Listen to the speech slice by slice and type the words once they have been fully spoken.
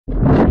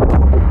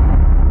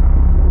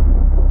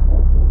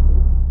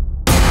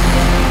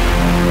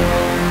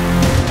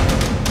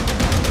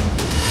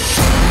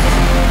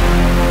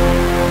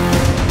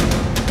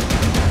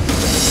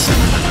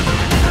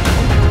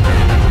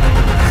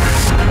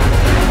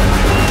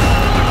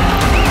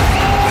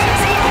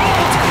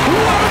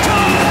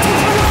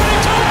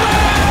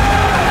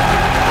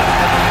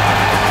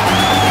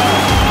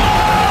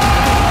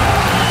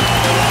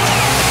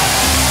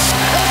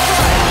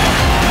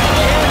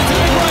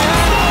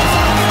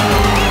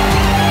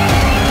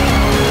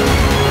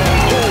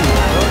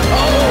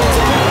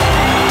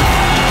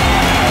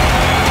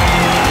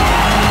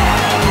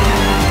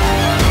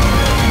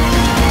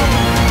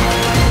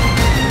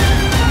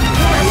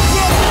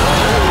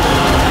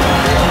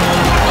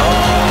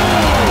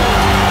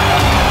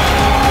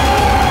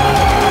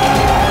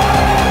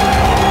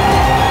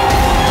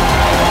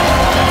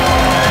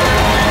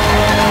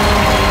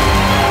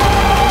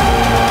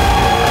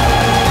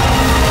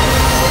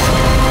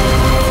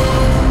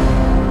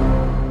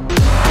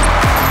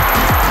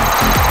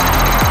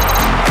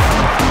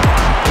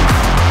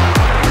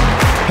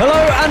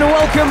and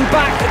welcome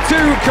back to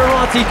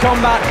Karate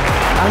Combat.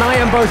 And I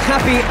am both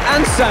happy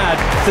and sad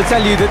to tell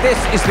you that this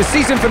is the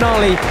season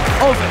finale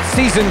of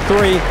Season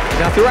 3.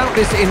 Now, throughout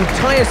this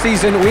entire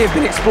season, we have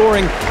been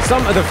exploring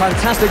some of the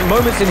fantastic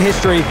moments in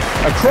history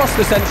across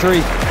the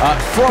century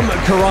from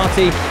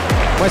karate.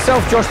 Myself,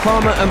 Josh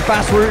Palmer, and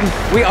Bas Rutten,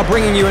 we are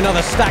bringing you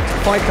another stacked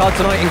fight card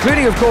tonight,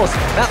 including, of course,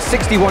 that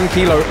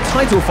 61-kilo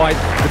title fight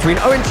between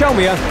Eoghan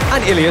Chelmiah and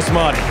Ilies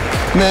Mardhi.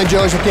 Man,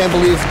 Josh, I can't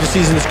believe the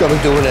season is coming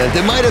to an end.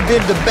 It might have been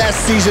the best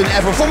season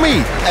ever, for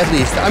me, at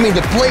least. I mean,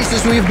 the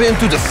places we've been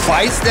to, the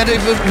fights that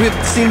we've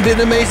seen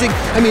been amazing.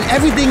 I mean,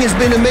 everything has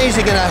been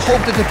amazing, and I hope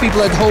that the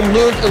people at home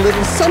learned a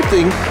little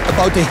something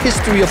about the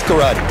history of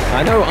karate.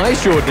 I know, I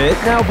sure did.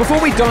 Now,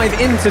 before we dive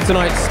into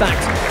tonight's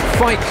stacked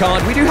fight card,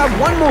 we do have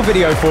one more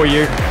video for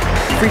you,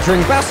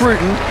 featuring Bas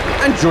Rutten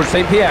and George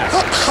St. Pierre.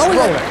 How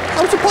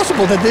is it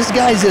possible that this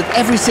guy's at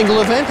every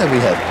single event that we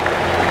have?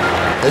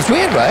 That's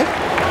weird, right?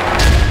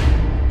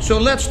 So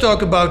let's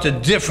talk about the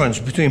difference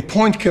between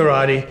point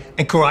karate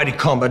and karate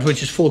combat,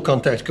 which is full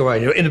contact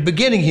karate. In the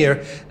beginning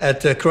here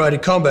at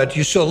Karate Combat,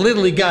 you saw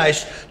literally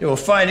guys, they were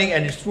fighting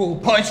and they threw a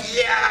punch,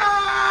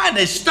 yeah, and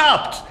they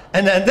stopped.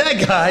 And then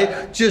that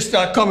guy just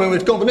started coming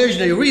with combinations.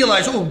 They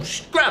realized, oh,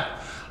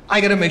 crap,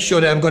 I gotta make sure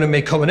that I'm gonna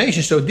make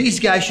combinations. So these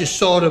guys just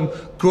saw them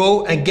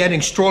grow and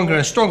getting stronger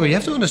and stronger. You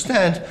have to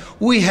understand,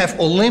 we have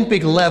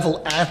Olympic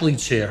level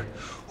athletes here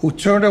who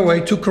turned their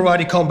way to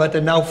karate combat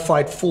and now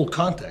fight full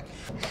contact.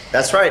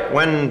 That's right.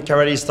 When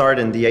karate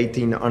started in the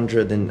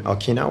 1800s in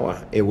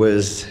Okinawa, it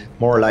was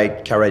more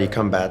like karate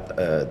combat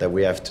that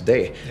we have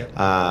today.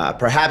 Yep.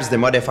 Perhaps they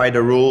modified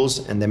the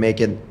rules and they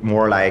make it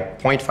more like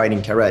point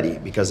fighting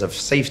karate because of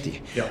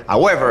safety. Yep.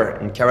 However,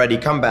 in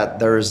karate combat,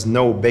 there's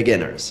no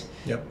beginners.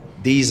 Yep.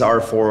 These are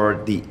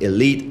for the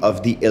elite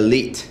of the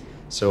elite.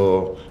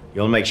 So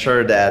you'll make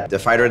sure that the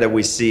fighter that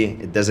we see,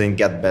 it doesn't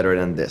get better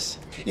than this.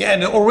 Yeah,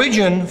 and the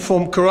origin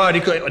from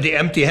karate, the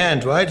empty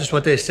hand, right? That's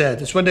what they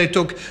said. It's when they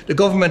the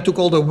government took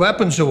all the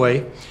weapons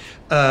away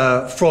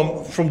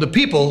from the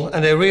people,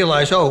 and they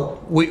realized, oh,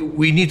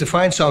 we need to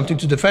find something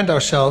to defend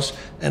ourselves,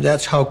 and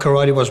that's how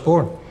karate was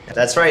born.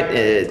 That's right.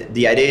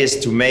 The idea is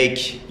to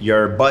make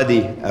your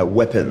body a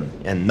weapon,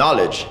 and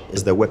knowledge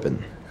is the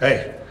weapon.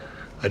 Hey,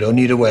 I don't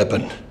need a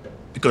weapon,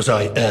 because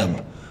I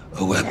am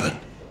a weapon.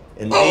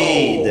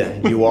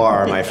 Indeed, you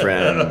are, my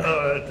friend.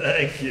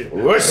 Thank you.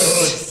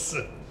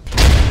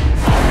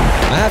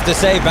 I have to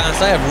say,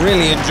 Bas, I have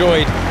really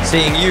enjoyed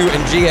seeing you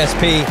and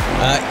GSP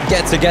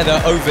get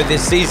together over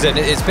this season.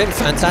 It's been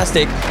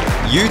fantastic.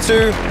 You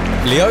two,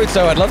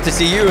 Lyoto, I'd love to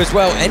see you as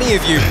well. Any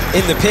of you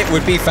in the pit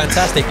would be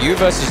fantastic. You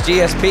versus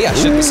GSP, I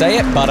shouldn't say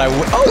it, but I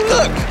would. Oh,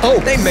 look! Oh,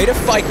 they made a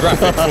fight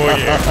graphic for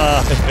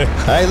you.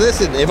 Hey,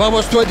 listen, if I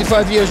was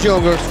 25 years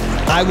younger,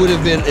 I would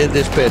have been in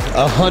this pit,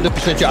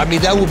 100% sure. I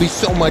mean, that would be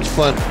so much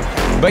fun.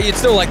 But you'd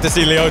still like to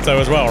see Lyoto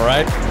as well,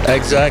 right?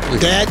 Exactly.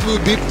 That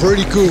would be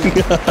pretty cool.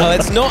 Well,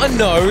 it's not a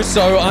no,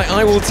 so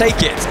I will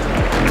take it.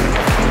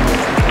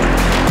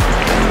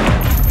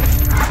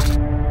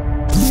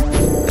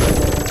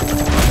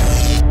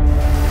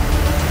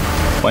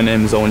 My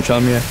name is Eoghan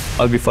Chelmiah.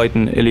 I'll be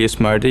fighting Ilies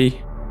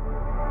Mardhi.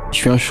 Je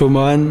suis un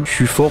showman, je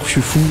suis fort, je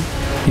suis fou.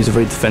 He's a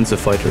very defensive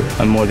fighter.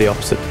 I'm more the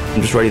opposite.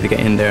 I'm just ready to get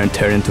in there and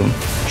tear into him.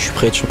 Je suis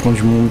prêt à être champion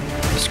du monde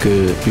parce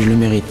que je le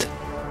mérite.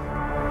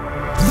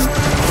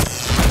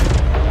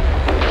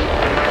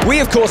 We,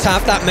 of course,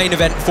 have that main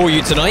event for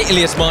you tonight.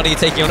 Ilies Mardhi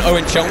taking on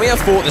Eoghan Chelmiah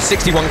for the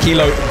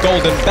 61-kilo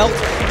golden belt.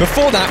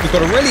 Before that, we've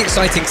got a really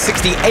exciting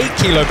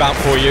 68-kilo bout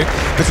for you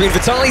between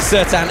Vitalie,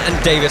 Certan and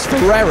Deivis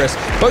Ferreras.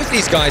 Both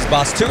these guys,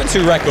 Bas,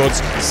 2-2 records.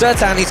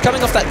 Certan, he's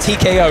coming off that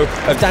TKO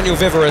of Daniel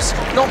Viveras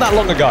not that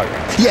long ago.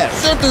 Yeah,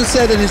 Certan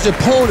said that his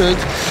opponent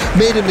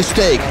made a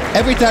mistake.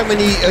 Every time when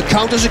he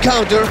counters a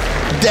counter,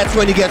 that's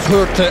when he gets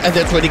hurt and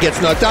that's when he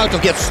gets knocked out or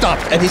gets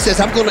stopped. And he says,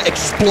 I'm going to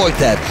exploit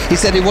that. He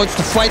said he wants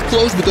to fight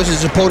close because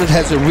his opponent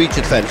has a reach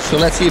advantage. So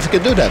let's see if he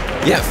can do that.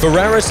 Yeah,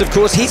 Ferreras, of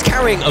course, he's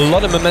carrying a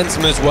lot of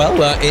momentum as well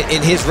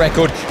in his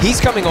record.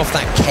 He's coming off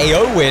that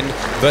KO win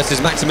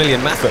versus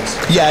Maximilian Mathers.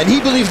 Yeah, and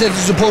he believes that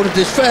his opponent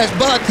is fast,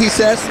 but he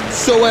says,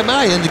 so am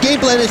I. And the game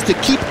plan is to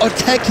keep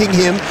attacking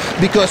him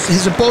because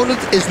his opponent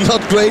is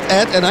not great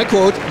at, and I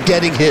quote,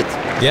 getting hit.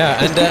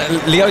 Yeah, and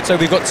Lyoto,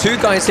 we've got two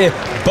guys here.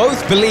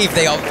 Both believe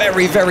they are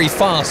very, very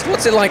fast.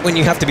 What's it like when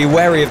you have to be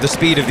wary of the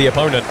speed of the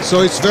opponent? So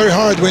it's very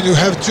hard when you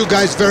have two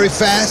guys very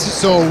fast.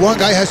 So one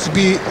guy has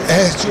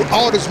to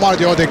outsmart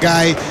the other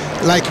guy,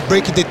 like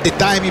break the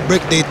timing,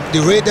 break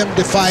the rhythm,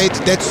 the fight.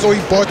 That's so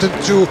important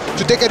to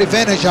take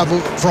advantage of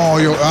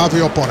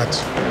your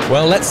opponent.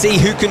 Well, let's see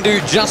who can do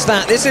just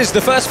that. This is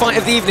the first fight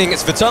of the evening.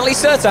 It's Vitalie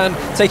Certan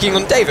taking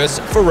on Deivis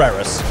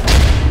Ferreras.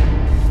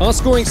 Our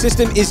scoring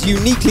system is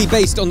uniquely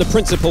based on the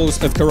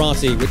principles of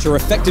karate, which are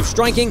effective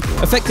striking,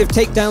 effective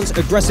takedowns,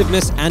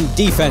 aggressiveness, and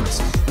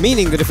defense.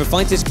 Meaning that if a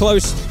fight is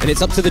close and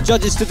it's up to the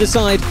judges to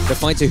decide, the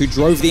fighter who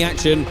drove the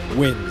action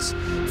wins.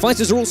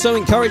 Fighters are also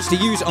encouraged to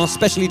use our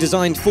specially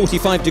designed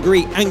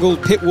 45-degree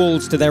angled pit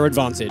walls to their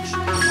advantage.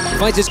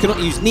 Fighters cannot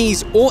use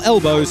knees or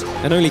elbows,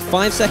 and only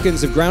 5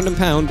 seconds of ground and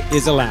pound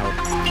is allowed.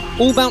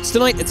 All bouts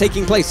tonight are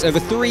taking place over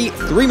 3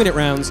 3-minute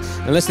rounds,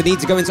 unless the need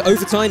to go into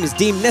overtime is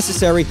deemed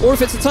necessary, or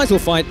if it's a title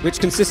fight, which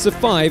consists of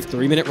 5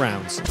 3-minute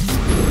rounds.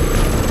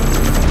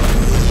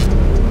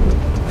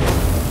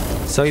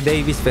 Soy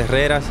Deivis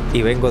Ferreras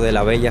y vengo de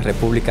la bella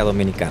República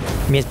Dominicana.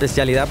 Mi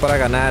especialidad para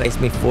ganar es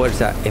mi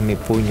fuerza en mi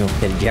puño,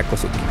 el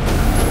Yakuzuki.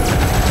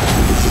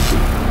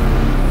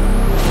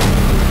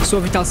 Sou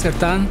Vitalie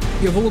Certan,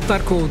 eu vou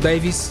lutar com o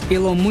Deivis.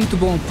 Ele é um muito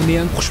bom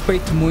oponente,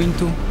 respeito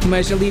muito,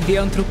 mas ali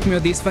dentro, como eu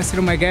disse, vai ser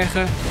uma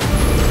guerra.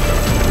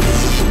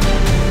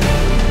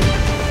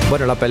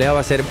 Bueno, la pelea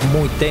va a ser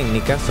muy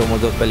técnica, somos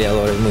dos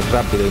peleadores muy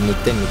rápidos y muy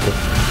técnicos,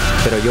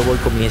 pero yo voy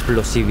con mi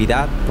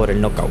explosividad por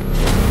el knockout.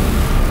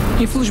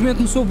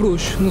 Infelizmente não sou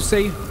bruxo, não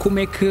sei como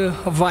é que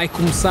vai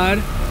começar,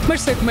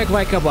 mas sei como é que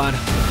vai acabar.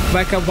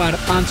 Vai acabar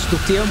antes do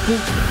tempo.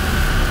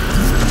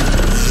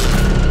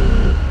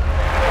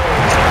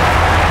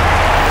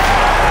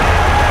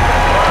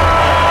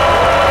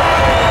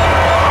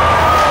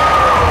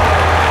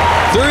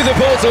 Through the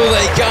portal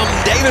they come.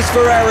 Deivis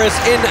Ferreras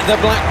in the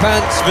black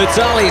pants,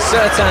 Vitalie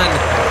Certan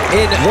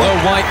in the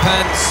white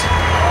pants.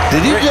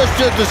 Did he just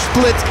do the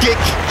split kick,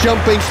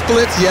 jumping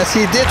split? Yes,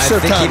 he did,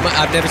 Certan.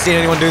 I've never seen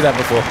anyone do that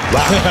before.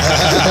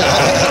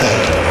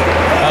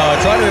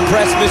 Trying to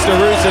impress Mr.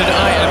 Rutan,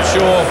 I am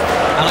sure.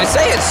 And I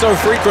say it so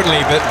frequently,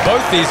 but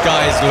both these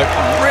guys look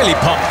really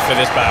pumped for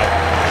this bout.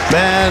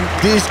 Man,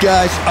 these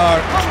guys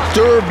are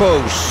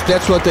turbos.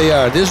 That's what they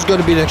are. This is going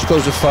to be an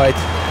explosive fight,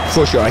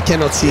 for sure. I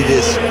cannot see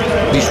this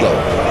be slow.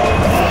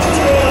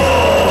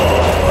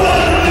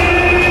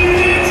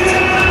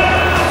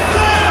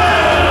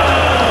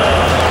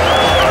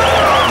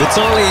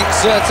 Vitalie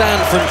Certan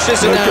from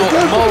Chisinau,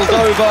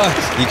 Moldova.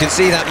 You can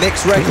see that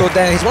mixed record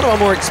there. He's one of our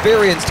more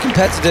experienced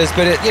competitors,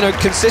 but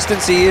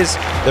consistency is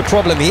the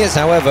problem. He is,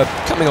 however,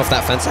 coming off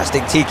that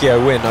fantastic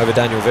TKO win over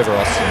Daniel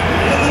Viveros.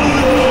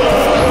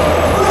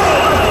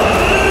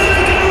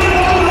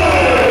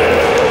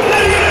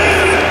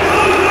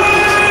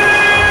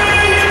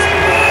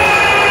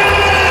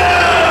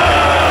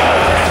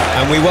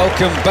 We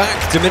welcome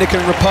back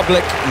Dominican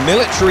Republic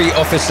military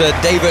officer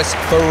Deivis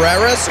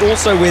Ferreras,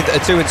 also with a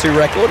 2-2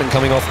 record and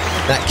coming off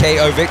that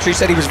KO victory.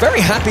 Said he was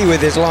very happy with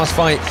his last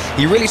fight.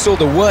 He really saw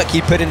the work he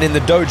put in the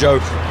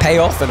dojo pay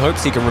off and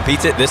hopes he can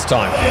repeat it this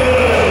time.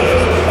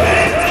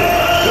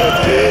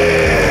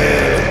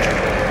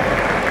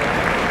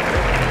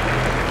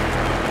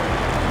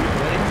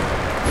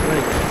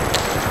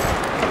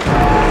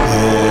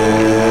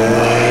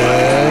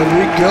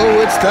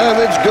 It's time,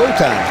 it's go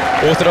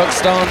time. Orthodox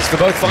stance for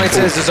both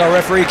fighters as our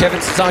referee Kevin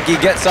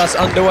Sataki gets us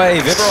underway.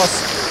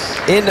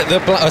 Viveros in the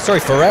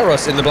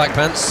Ferreras in the black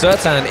pants,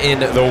 Certan in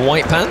the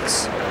white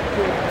pants.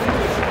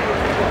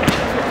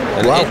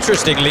 And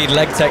interesting lead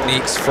leg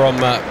techniques from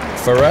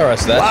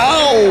Ferreras there.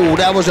 Wow,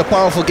 that was a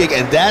powerful kick,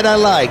 and that I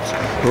liked.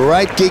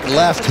 Right kick,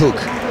 left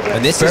hook.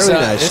 And this Very is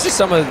nice. This is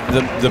some of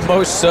the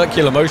most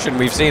circular motion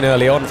we've seen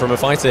early on from a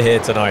fighter here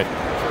tonight,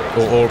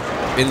 or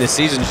in this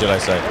season, should I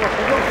say?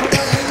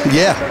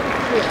 Yeah.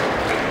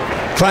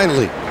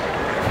 Finally.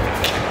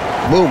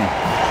 Boom.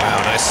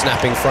 Wow, nice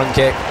snapping front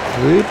kick.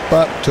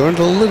 But turned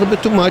a little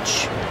bit too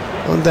much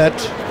on that.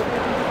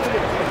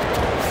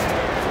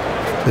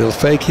 Little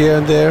fake here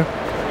and there.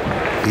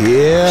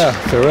 Yeah,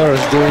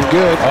 Ferreras doing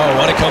good. Oh,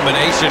 what a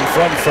combination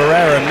from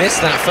Ferreira.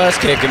 Missed that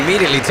first kick,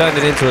 immediately turned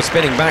it into a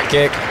spinning back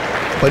kick.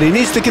 But he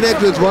needs to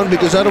connect with one,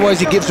 because otherwise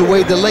he gives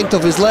away the length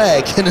of his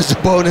leg and his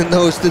opponent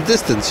knows the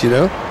distance, you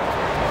know?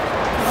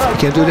 You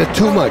can't do that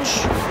too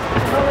much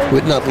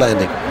with not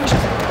landing.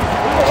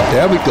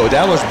 There we go,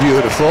 that was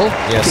beautiful.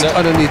 Yeah,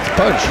 underneath the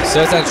punch.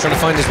 Certan's trying to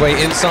find his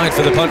way inside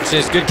for the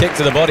punches. Good kick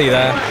to the body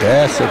there.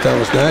 Yes, that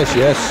was nice,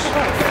 yes.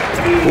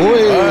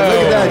 Boy,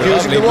 look at that,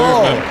 using the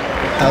wall.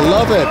 I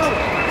love it.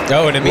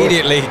 Oh, and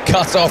immediately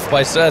cut off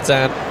by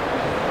Certan.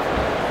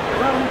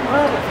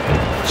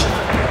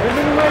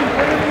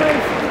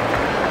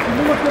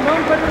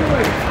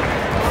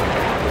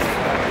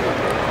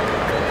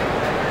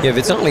 Yeah,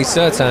 Vitalie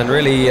Certan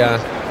really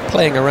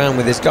playing around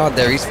with his guard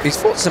there. He's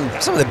fought some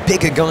of the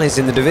bigger guys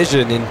in the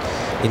division in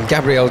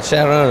Gabriel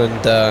Chera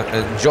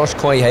and Josh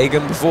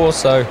Quay-Hagan before.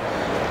 So,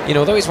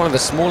 although he's one of the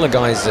smaller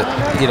guys,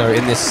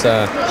 in this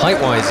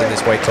height-wise in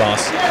this weight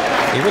class,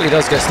 he really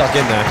does get stuck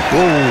in there.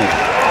 Whoa,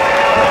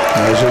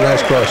 that was a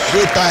nice cross.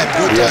 Good time,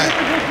 good time.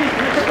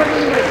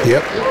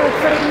 Yep.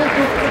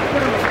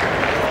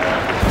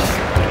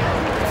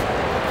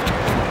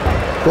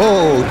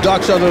 Whoa,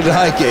 ducks under the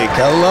high kick.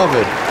 I love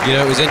it.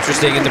 It was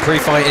interesting in the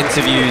pre-fight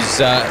interviews.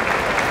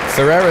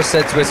 Ferreras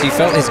said to us he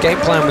felt his game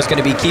plan was going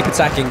to be keep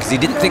attacking because he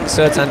didn't think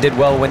Certan did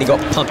well when he got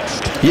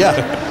punched. Yeah,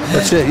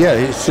 that's it. Yeah,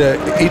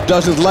 he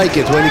doesn't like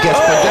it when he gets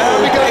punched.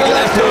 There we go, big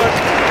left hook.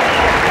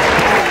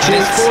 And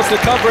it's forced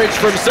the coverage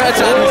from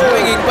Certan, who's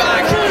winging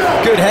back.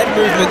 Good head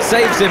movement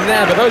saves him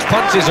there, but those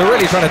punches are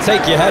really trying to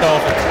take your head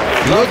off.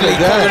 Lovely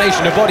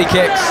combination of body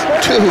kicks.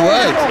 Two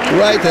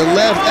right and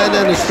left, and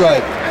then a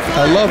strike.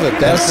 I love it.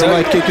 That's the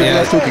right kick and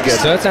left hook again.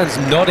 Certan's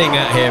nodding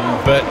at him,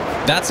 but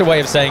that's a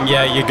way of saying,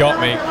 yeah, you got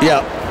me.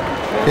 Yeah.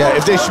 Yeah,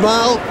 if they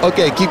smile,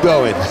 okay, keep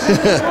going.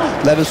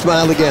 Let them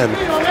smile again.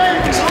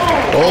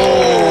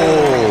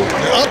 Oh!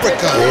 The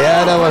uppercut.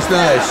 Yeah, that was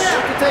nice.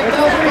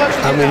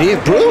 I mean, he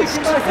improved.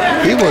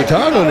 He worked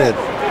hard on it.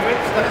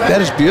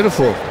 That is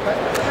beautiful.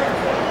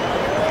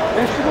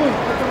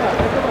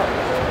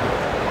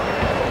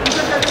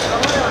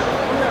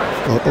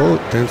 Oh,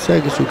 10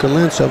 seconds, we can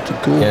land something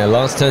cool. Yeah,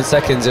 last 10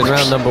 seconds in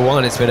round number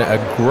 1. It's been a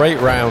great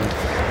round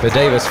for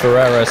Deivis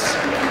Ferreras.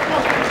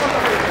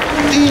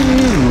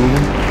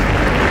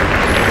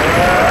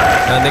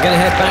 And they're going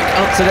to head back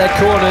up to their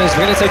corners.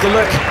 We're going to take a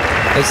look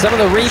at some of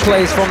the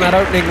replays from that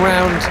opening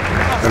round.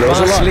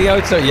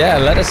 Lyoto, yeah,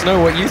 let us know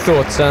what you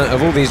thought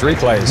of all these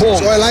replays.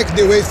 So I like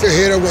the way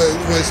Ferreira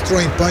was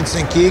throwing punches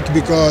and kick,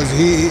 because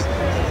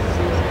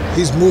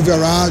he's moving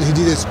around. He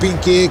did a spin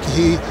kick.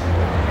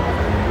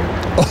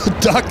 Oh,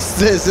 ducks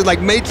this, it's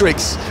like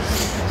Matrix.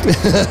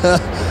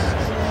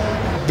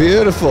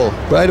 Beautiful.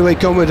 Right away,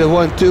 come with a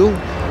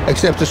 1-2,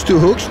 except there's 2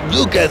 hooks.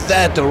 Look at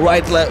that, the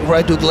right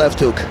hook, left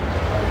hook.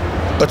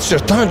 But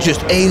Certan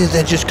just ate it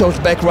and just comes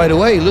back right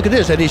away. Look at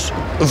this, and he's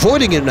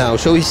avoiding it now,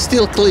 so he's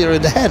still clear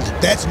in the head.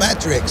 That's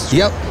Matrix.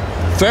 Yep.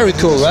 Very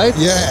cool, right?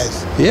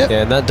 Yes. Yep.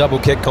 Yeah, and that double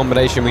kick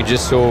combination we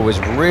just saw was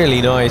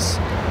really nice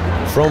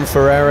from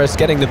Ferreras,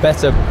 getting the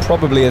better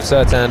probably of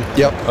Certan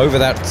over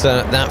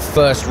that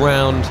first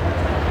round.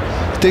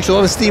 It takes a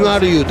lot of steam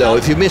out of you, though.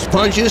 If you miss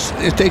punches,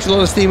 it takes a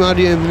lot of steam out of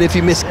you, even if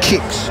you miss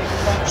kicks.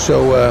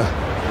 So,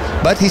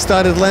 but he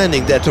started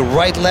landing that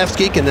right-left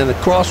kick and then a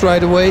cross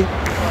right away.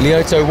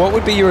 Lyoto, what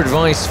would be your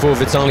advice for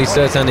Vitalie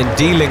Certan in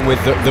dealing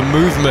with the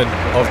movement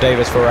of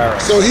Deivis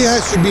Ferreras? So he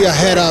has to be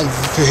ahead of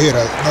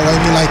Ferreira. You know what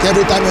I mean? Like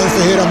every time when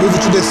Ferreira moves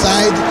to the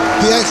side,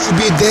 he has to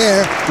be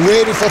there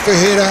waiting for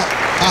Ferreira,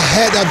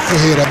 ahead of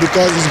Ferreira,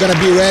 because he's going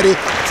to be ready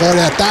for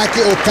the attack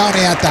or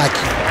counter-attack.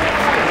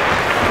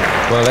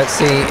 Well, let's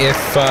see if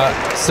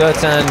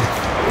Certan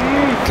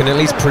can at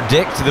least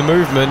predict the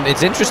movement.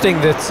 It's interesting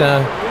that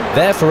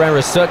there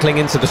Ferreras circling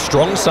into the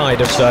strong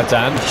side of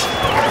Certan.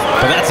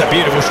 But that's a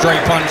beautiful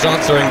straight punch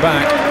answering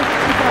back.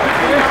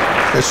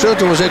 And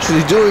Certan was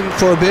actually doing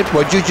for a bit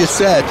what you just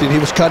said, and he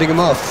was cutting him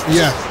off.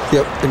 Yeah.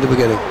 Yep, in the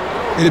beginning.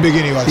 In the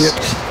beginning was. Yep.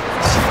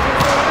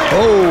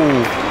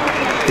 Oh.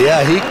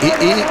 Yeah,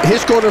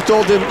 his corner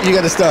told him, you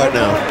got to start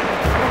now.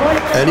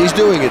 And he's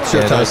doing it,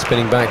 Certan. Yeah, nice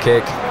spinning back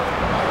kick.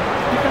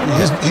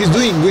 He's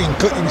doing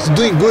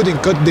good in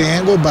cut the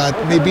angle, but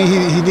maybe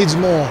he needs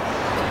more,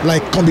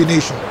 like,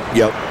 combination.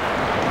 Yep.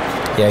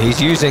 Yeah,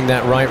 he's using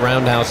that right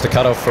roundhouse to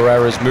cut off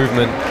Ferreira's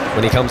movement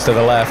when he comes to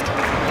the left.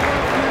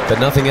 But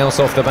nothing else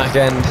off the back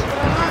end.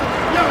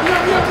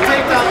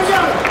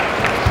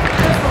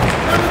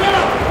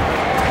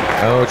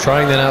 Oh,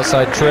 trying that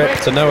outside trip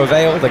to no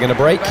avail. They're going to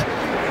break.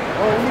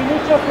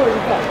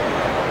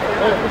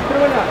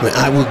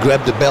 I would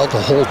grab the belt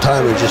the whole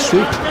time and just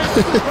sweep.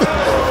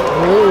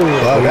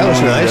 Wow, that was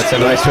nice. That's a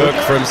nice hook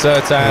from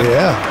Certan.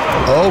 Yeah.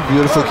 Oh,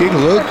 beautiful kick.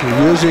 Look,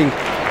 using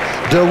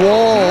the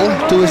wall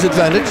to his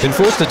advantage. Been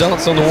forced to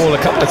dance on the wall a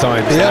couple of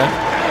times. Yeah.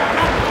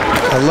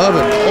 I love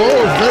it.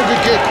 Oh, very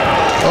good kick.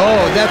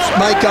 Oh, that's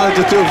my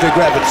counter too if they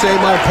grab it. Same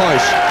arm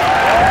punch.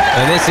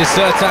 And this is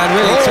Certan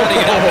really turning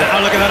it up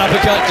now. Look at that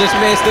uppercut, just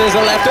missed. There's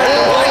a left hook.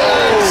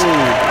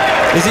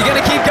 Oh. Is he going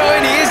to keep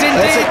going? He is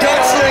indeed. It's a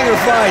gunslinger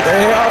fight.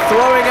 They are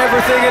throwing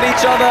everything at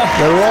each other.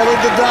 They're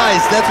rolling the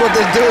dice. That's what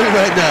they're doing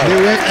right now. They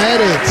went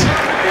at it.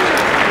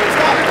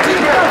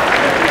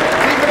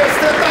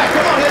 Step back.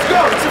 Come on, let's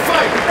go. It's a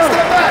fight.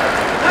 Step back.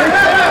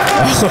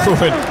 Oh,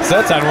 and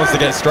Certan wants to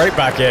get straight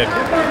back in.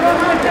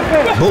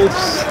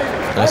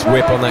 Nice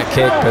whip on that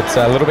kick, but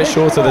a little bit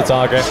short of the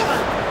target.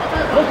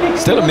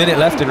 Still a minute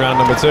left in round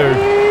number 2.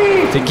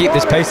 If he can keep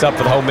this pace up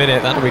for the whole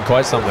minute, that'll be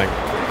quite something.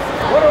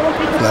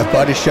 Left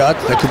body shot.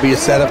 That could be a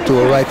setup to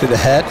a right to the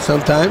head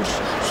sometimes.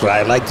 That's what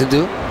I like to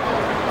do.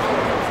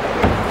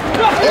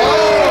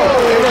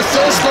 Oh! It was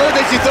so slow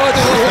that you thought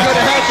it wasn't going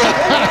to happen.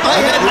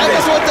 I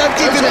was one time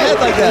keeping the head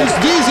like that. It's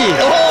dizzy.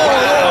 Oh,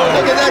 wow.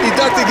 Look at that. He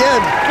ducked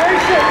again.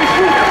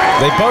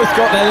 They both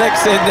got their legs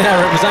in there.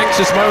 It was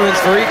anxious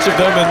moments for each of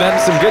them, and then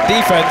some good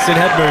defense in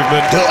head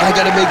movement. No, I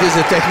got to make this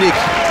a technique.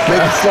 Make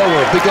it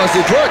forward, because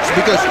it works.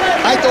 Because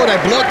I thought I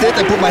blocked it,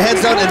 I put my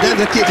hands down, and then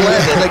the kick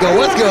landed. I go,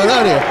 what's going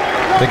on here?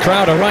 The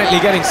crowd are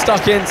rightly getting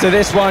stuck into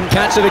this one.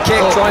 Catcher the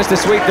kick, tries to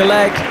sweep the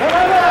leg.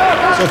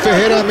 So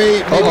Ferreira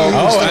may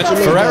and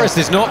Ferreras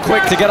is not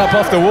quick to get up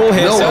off the wall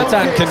here.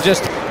 Certan can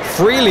just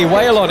freely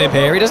wail on him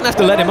here. He doesn't have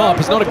to let him up.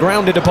 He's not a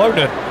grounded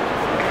opponent.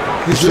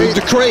 He's doing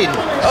the crane.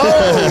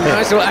 Oh,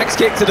 nice little axe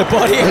kick to the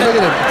body.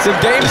 Some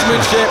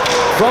gamesmanship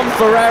from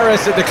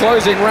Ferreras at the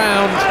closing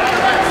round.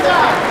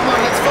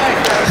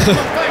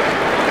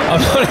 I'm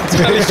not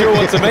entirely sure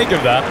what to make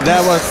of that. That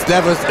was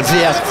fair.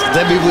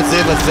 That we would say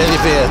was very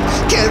fair.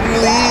 Can't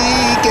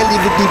leave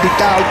it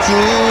without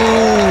you.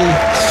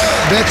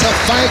 That's a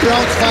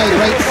 5-round fight,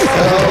 right?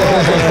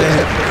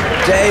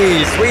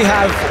 Days, we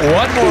have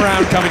one more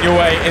round coming your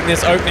way in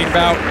this opening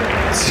bout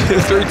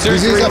through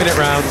 2 3-minute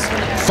rounds.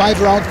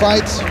 5-round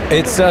fights.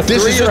 It's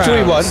This is a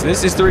 3-1.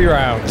 This is 3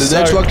 rounds. The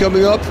next one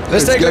coming up.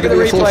 Let's take a look at the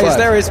replays.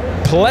 There is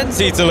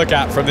plenty to look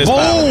at from this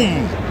battle.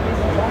 Boom!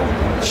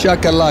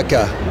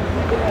 Shakalaka.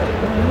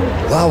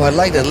 Wow, I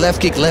like that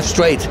left kick, left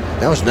straight.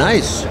 That was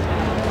nice.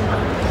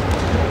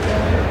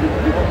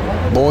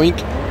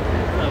 Boink.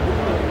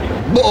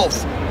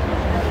 Both.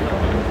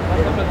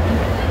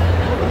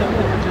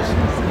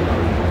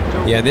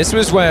 Yeah, this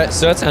was where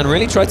Certan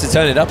really tried to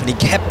turn it up, and he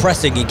kept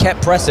pressing, He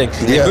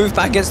moved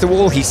back against the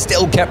wall, he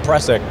still kept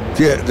pressing.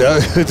 Yeah,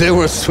 they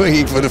were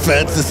swinging for the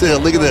fans to see.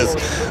 Look at this.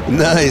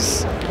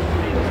 Nice.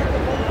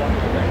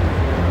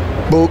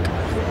 Book.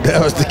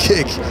 That was the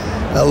kick.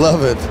 I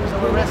love it.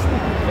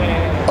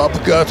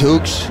 Uppercut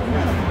hooks.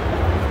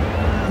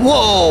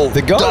 Whoa!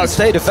 The guard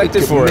stayed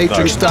effective for it,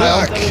 Matrix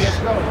style.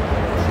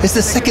 It's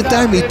the second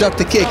time he ducked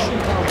the kick.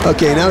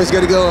 Okay, now he's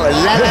gonna go la la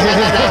la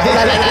la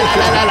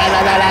la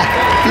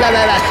la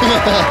la la.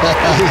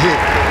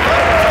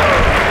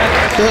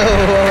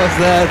 What was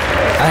that?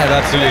 I have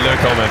absolutely no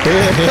comment.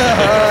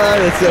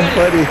 That's so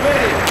funny.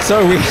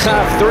 So we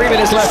have 3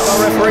 minutes left.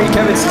 Our referee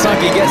Kevin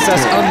Sasaki gets us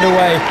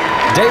underway.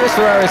 Deivis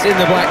Ferreras in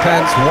the black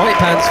pants, white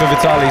pants for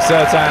Vitalie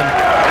Certan.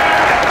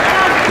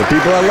 The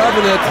people are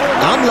loving it.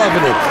 I'm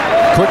loving it.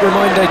 Quick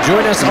reminder,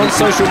 join us on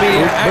social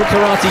media at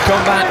Karate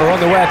Combat or on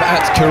the web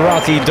at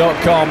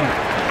karate.com.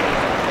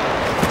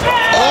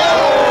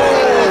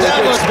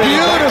 That was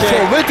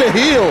beautiful with the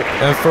heel.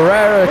 And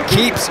Ferreira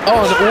keeps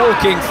on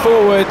walking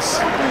forwards.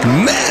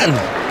 Man,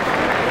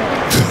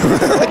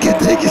 Ferreira can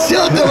take a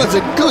shot. That was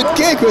a good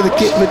kick with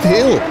the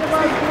heel.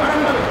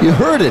 You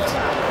heard it.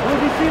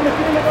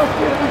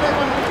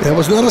 That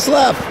was not a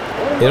slap.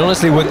 It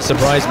honestly wouldn't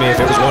surprise me if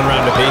it was 1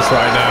 round apiece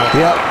right now.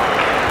 Yep.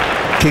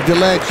 Kick the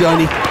leg,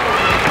 Johnny.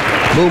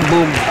 Boom,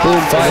 boom,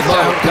 boom. 5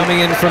 count coming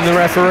in from the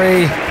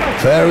referee.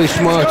 Very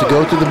smart to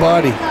go to the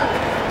body.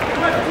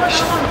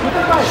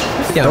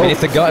 Yeah, I mean,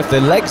 if the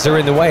legs are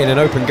in the way in an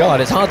open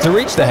guard, it's hard to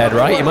reach the head,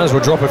 right? You might as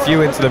well drop a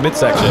few into the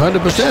midsection.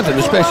 100%, and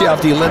especially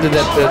after you landed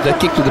that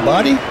kick to the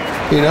body,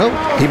 you know,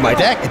 he might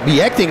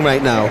be acting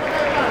right now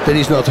that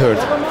he's not hurt.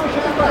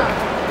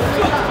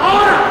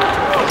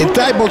 In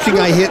Thai boxing,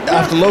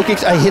 after low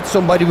kicks, I hit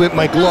somebody with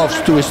my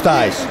gloves to his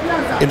thighs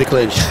in the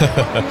clinch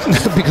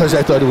because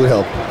I thought it would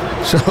help.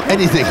 So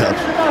anything helps.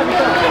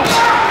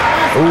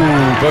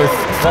 Ooh, both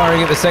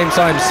firing at the same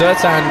time.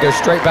 Certan goes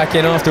straight back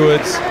in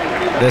afterwards.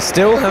 They're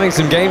still having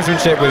some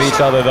gamesmanship with each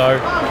other, though.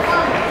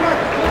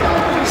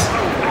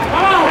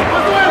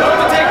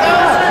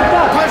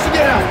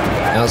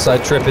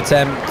 Outside trip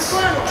attempt.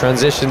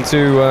 Transition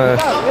to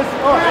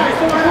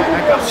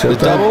the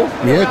double.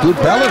 Yeah, good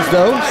balance,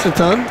 though,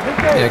 Certan.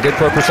 Yeah, good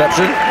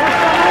proprioception.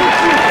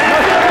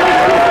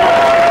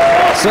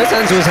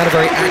 Certan's always had a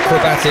very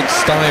acrobatic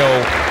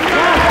style.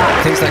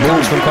 I think that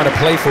comes from quite a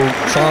playful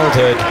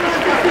childhood.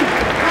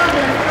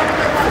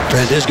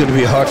 Man, this is going to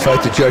be a hard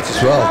fight to judge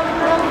as well.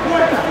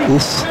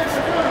 Oof.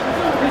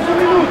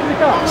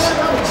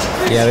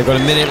 Yeah, they've got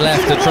a minute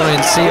left to try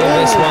and seal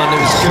this one. It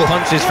was good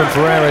punches from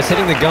Ferreras,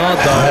 hitting the guard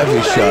though.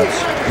 Heavy shots.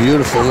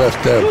 Beautiful left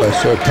there by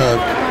Certan.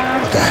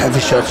 The heavy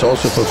shots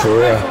also for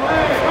Ferreira.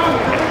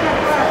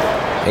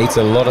 Eats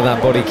a lot of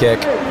that body kick.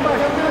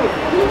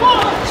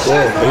 Whoa,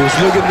 he's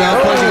looking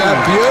down, punching out.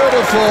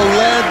 Beautiful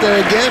land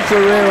there again,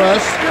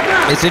 Ferreras.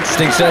 It's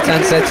interesting,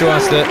 Certan said to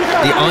us that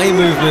the eye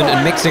movement and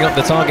mixing up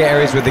the target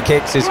areas with the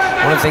kicks is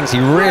one of the things he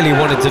really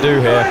wanted to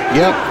do here.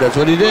 Yep, that's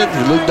what he did.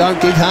 He looked down,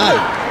 kicked high.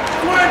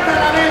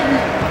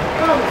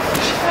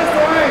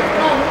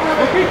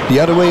 The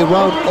other way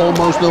around,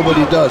 almost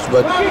nobody does,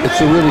 but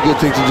it's a really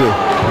good thing to do.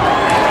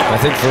 I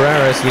think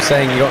Ferreras was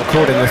saying he got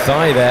caught in the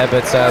thigh there,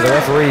 but the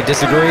referee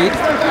disagreed.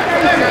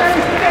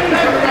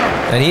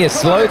 And he is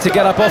slow to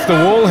get up off the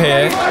wall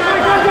here.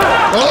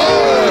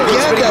 Oh,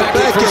 again that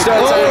back kick.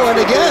 Oh, and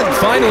again.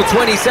 Final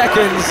 20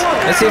 seconds.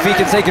 Let's see if he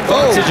can take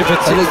advantage of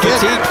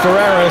fatigued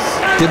Ferreras.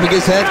 Tipping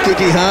his head,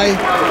 kicking high.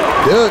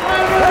 Good.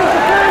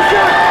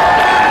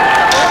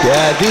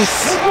 Yeah, these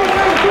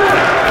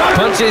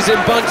punches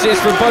and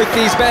bunches from both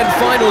these men.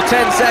 Final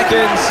 10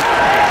 seconds.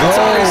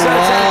 Vitalie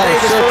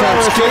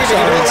Certan's kicks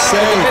are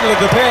insane. In the middle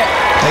of the pit.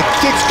 And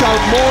kicks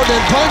count more than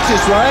punches,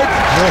 right?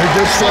 Very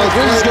good. So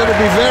this is going to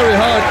be very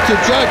hard to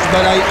judge,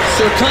 but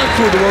Certan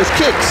threw the most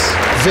kicks.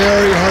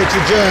 Very hard to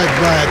judge,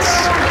 but...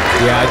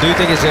 Yeah, I do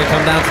think it's going to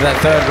come down to that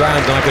 3rd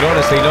round, and I could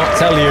honestly not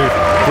tell you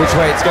which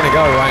way it's going to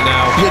go right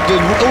now. Yeah, the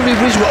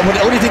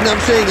only thing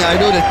I'm saying, I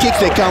know that kicks,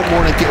 they count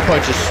more than kick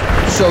punches.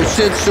 So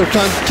since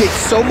Certan kicked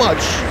so much...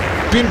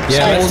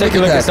 Yeah, let's take a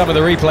look at some of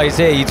the replays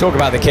here. You talk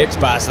about the kicks,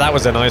 Bass. That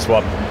was a nice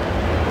one.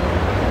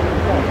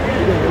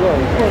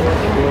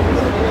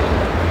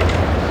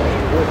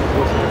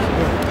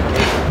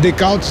 They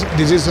count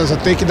this as a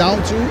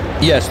takedown too?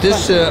 Yes,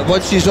 this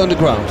once he's on the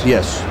ground,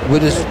 yes.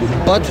 With his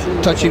butt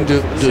touching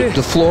the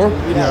floor,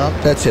 yeah.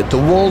 That's it. The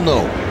wall,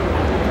 no.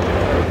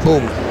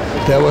 Boom.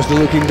 That was the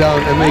looking down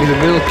and making the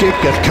middle kick.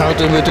 Got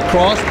countered with the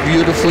cross.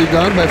 Beautifully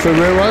done by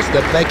Ferreras.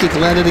 That back kick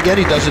landed again.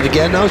 He does it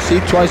again now. See,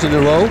 twice in a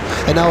row.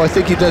 And now I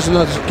think he does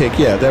another kick.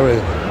 Yeah, there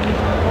we go.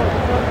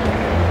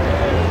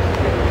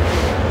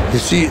 You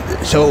see,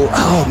 so,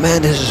 oh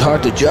man, this is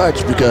hard to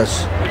judge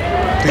because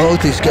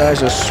both these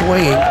guys are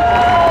swinging.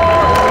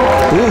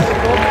 Ooh.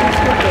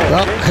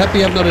 Well,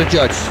 happy I'm not a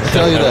judge, I'll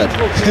tell you that.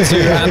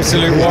 Two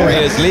absolute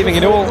warriors, leaving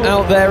it all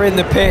out there in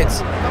the pit.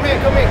 Come here,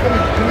 come here, come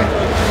here, come here.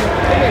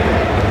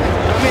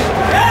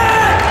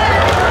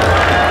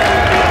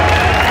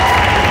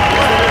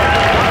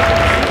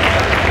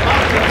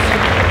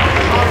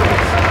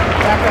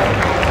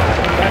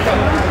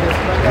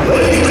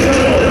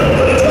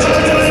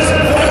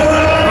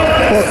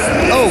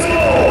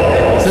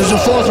 This is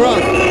the fourth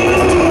round.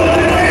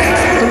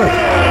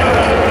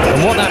 And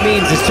what that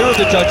means is two of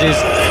the judges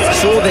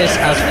saw this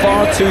as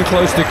far too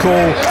close to call,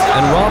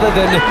 and rather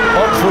than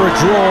opt for a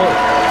draw,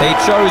 they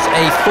chose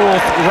a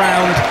fourth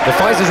round. The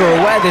fighters are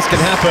aware this can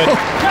happen,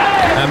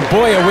 and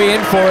boy are we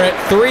in for it.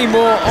 3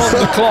 more on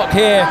the clock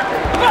here.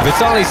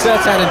 Vitalie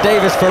Certan and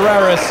Deivis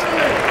Ferreras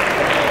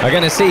are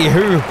going to see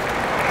who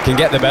can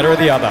get the better of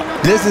the other.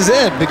 This is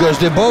it, because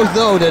they both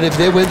know that if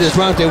they win this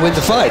round, they win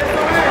the fight.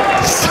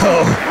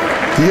 So,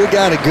 you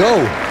gotta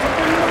go.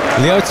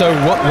 Lyoto,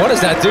 what does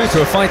that do to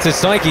a fighter's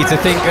psyche to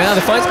think,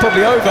 the fight's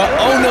probably over,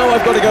 oh no,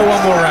 I've got to go one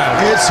more round?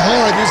 It's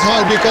hard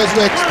because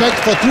we expect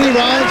for 3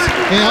 rounds,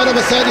 and all of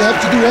a sudden you have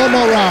to do one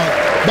more round.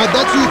 But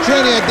that's your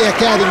training at the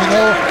academy, you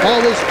know,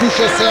 always push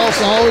yourself,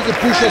 so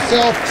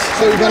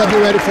you're gonna be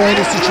ready for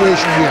any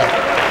situation here.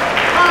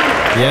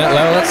 Yeah,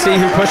 well, let's see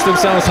who pushed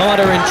themselves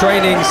harder in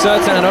training.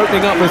 Certan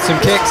opening up with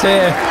some kicks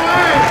here.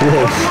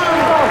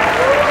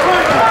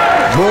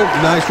 Boom,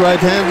 nice right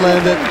hand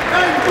landed.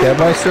 Yeah,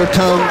 by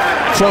Certan,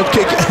 front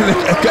kick, and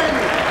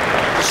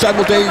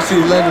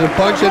simultaneously landed a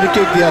punch and a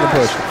kick the other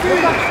person.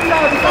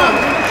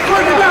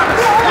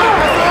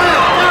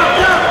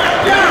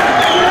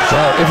 So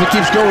if it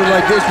keeps going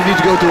like this, we need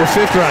to go to a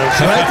 5th round.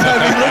 Right? I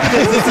mean, look at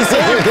this is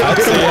it.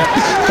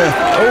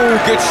 Oh,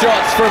 good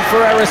shots from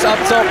Ferreras up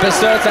top, but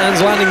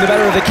Certan's landing the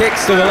better of the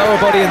kicks to the lower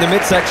body in the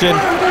midsection.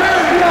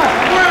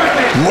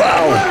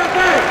 Wow.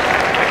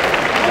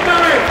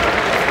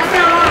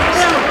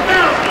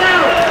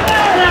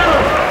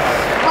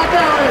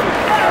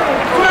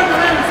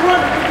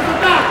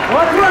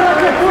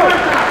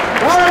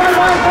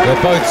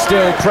 They're both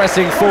still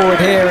pressing forward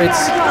here.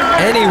 It's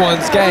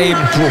anyone's game.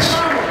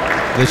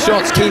 The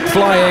shots keep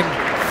flying.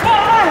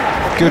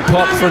 Good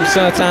pop from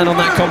Certan on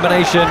that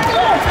combination.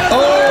 Oh!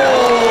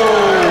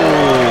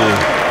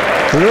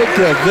 Look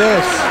at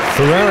this.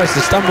 Ferreras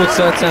has stumbled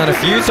Certan a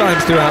few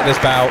times throughout this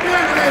bout.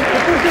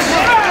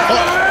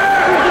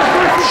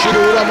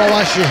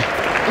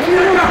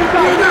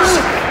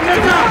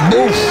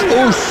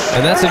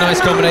 And that's a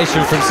nice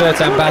combination from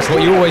Certan Bass.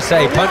 What you always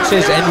say,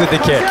 punches end with the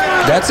kick.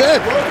 That's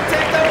it.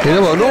 You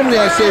know, normally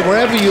I say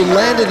wherever you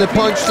landed the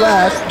punch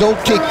last,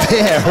 don't kick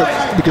there,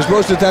 because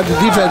most of the time the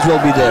defense will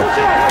be there.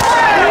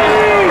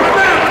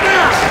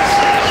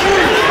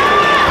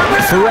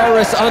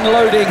 Ferreras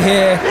unloading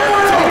here.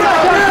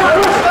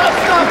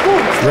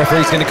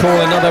 Referee's going to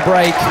call another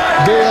break.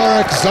 They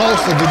are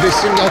exhausted. They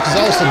seem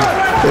exhausted.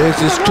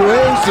 This is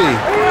crazy.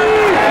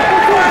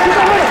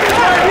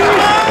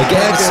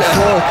 Again,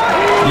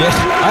 yeah,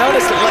 I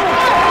honestly...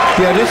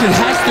 Yeah, this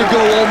has to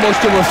go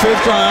almost to a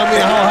 5th round. I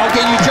mean, how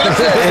can you judge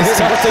that? It's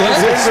something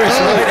dangerous,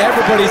 right?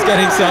 Everybody's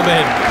getting some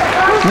in.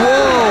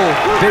 Whoa!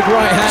 Big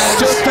right hand.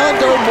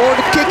 Certan though, more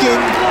kicking.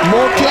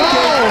 Oh,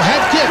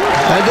 head kick.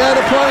 And there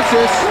the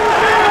punches.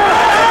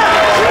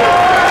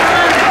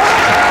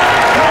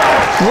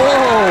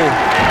 Whoa!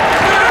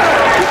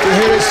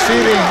 Here is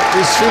feeling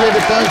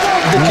the punch,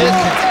 the kick.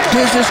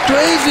 This is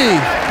crazy.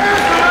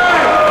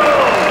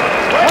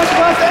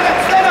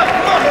 Stand up,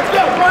 come on, let's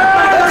go.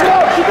 Let's go.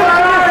 Keep it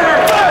on.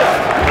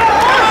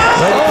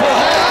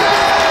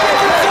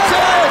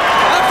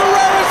 And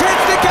Ferreras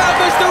hits the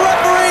canvas. The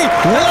referee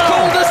has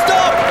called a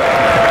stop.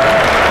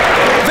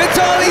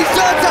 Vitalie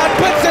Certan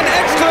puts an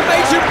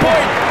exclamation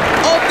point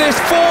on this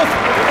 4th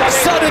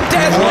sudden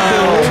death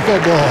round.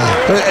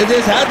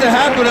 This had to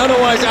happen,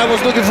 otherwise I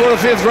was looking for a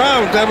 5th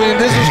round. I mean,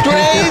 this is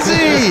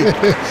crazy.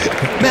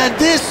 Man,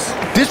 this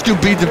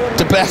could be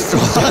the best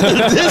one.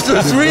 This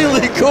was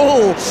really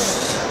cool.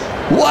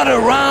 What a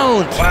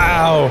round!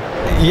 Wow.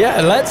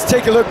 Yeah, let's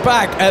take a look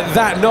back at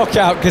that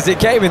knockout, because it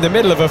came in the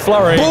middle of a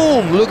flurry.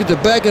 Boom! Look at the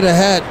back of the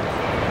head.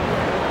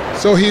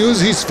 So he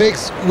used his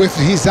face with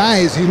his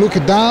eyes. He looked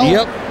down.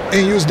 Yep.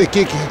 And used the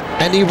kicking.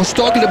 And he was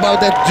talking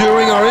about that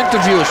during our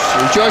interviews.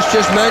 Josh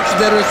just mentioned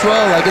that as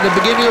well. Like in the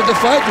beginning of the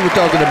fight, we were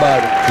talking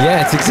about it.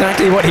 Yeah, it's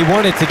exactly what he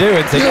wanted to do,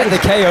 and to get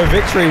the KO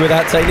victory with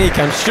that technique,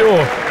 I'm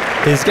sure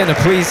is going to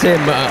please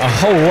him a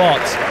whole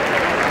lot.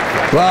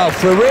 Wow,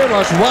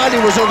 Ferreras, while he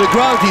was on the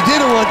ground, he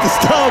didn't want to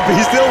stop. He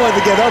still wanted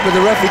to get up, and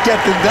the referee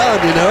kept him down,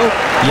 you know?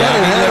 Yeah,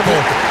 I mean, look,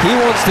 he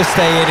wants to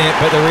stay in it,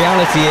 but the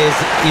reality is,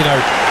 you know,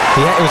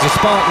 it was a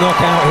spark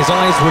knockout. His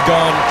eyes were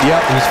gone. Yep.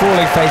 He was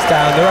falling face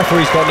down. The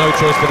referee's got no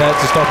choice but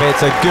to stop it.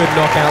 It's a good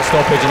knockout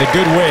stoppage and a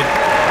good win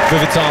for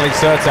Vitalie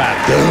Certan.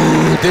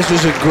 Dude, this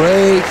was a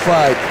great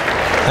fight.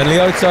 And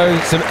Lyoto,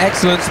 some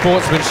excellent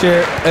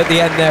sportsmanship at the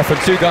end there from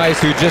two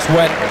guys who just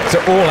went to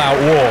all-out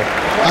war.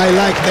 I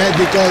like that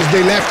because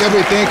they left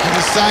everything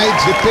inside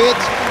the pit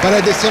but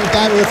at the same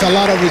time with a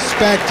lot of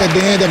respect at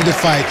the end of the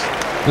fight.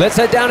 Let's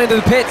head down into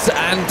the pits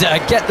and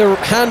get the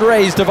hand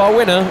raised of our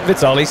winner,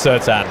 Vitalie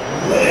Certan.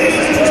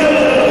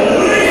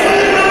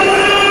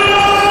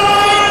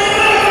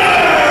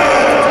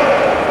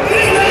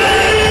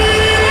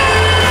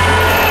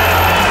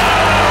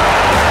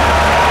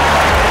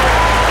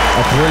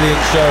 A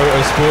brilliant show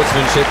of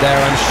sportsmanship there.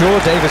 I'm sure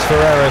Deivis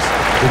Ferreras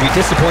will be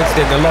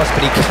disappointed in the loss,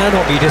 but he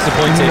cannot be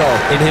disappointed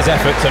in his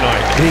effort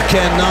tonight. He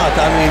cannot.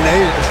 I mean,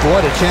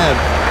 what a champ.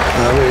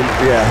 I mean,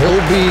 yeah,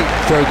 he'll be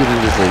very good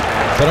in this league.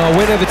 But our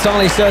winner,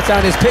 Vitalie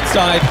Certan, is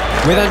pitside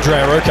with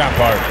Andrea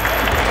Ocampo.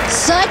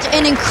 Such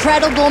an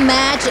incredible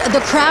match.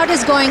 The crowd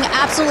is going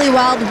absolutely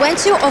wild. Went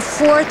to a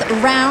 4th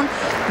round.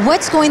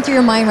 What's going through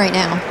your mind right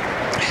now?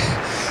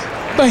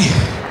 Bem,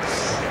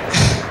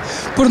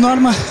 por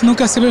norma,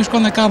 nunca sabemos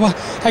quando acaba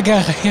a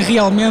guerra. E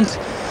realmente,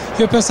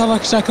 eu pensava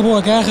que já acabou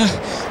a guerra,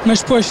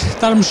 mas depois de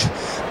estarmos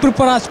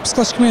preparados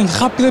psicologicamente,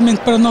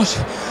 rapidamente, para nós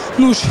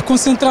nos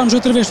concentrarmos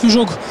outra vez no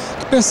jogo,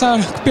 que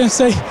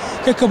pensei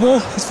que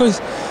acabou, isso foi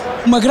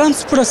uma grande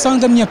superação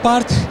da minha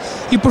parte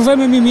e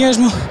provei-me a mim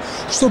mesmo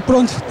que estou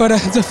pronto para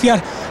desafiar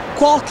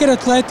qualquer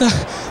atleta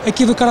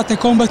aqui do Karate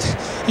Combat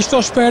e estou à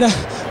espera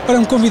para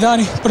me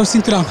convidarem para o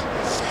cinturão.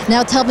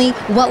 Now tell me,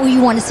 what will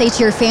you want to say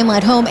to your family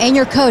at home and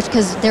your coach,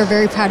 because they're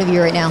very proud of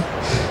you right now?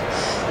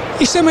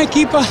 Isto é uma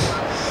equipa,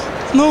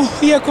 não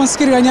ia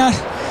conseguir ganhar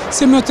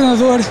sem o meu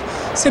treinador,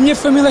 sem a minha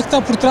família que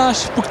está por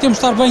trás, porque temos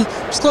de estar bem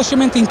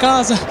psicologicamente em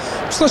casa,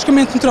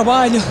 psicologicamente no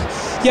trabalho,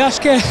 e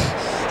acho que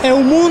é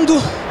o mundo,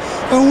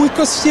 é um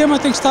ecossistema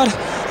que tem que estar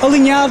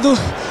alinhado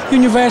e o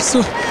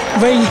universo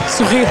vem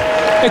sorrir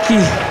aqui.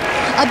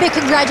 A big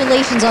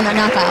congratulations on that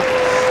knockout.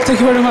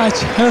 Thank you very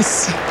much.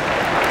 Yes.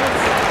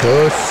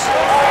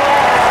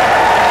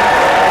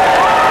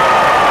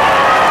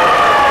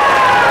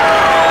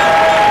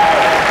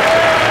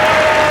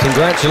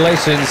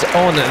 Congratulations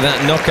on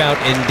that knockout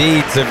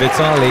indeed to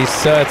Vitalie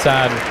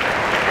Certan.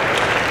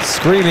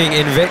 Screaming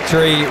in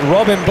victory.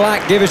 Robin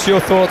Black, give us your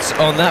thoughts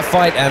on that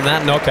fight and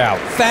that knockout.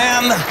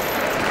 Fam,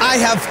 I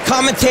have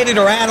commentated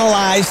or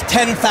analyzed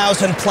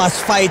 10,000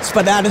 plus fights,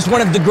 but that is one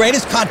of the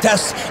greatest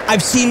contests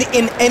I've seen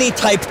in any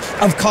type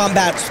of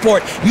combat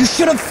sport. You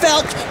should have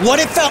felt what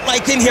it felt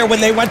like in here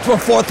when they went to a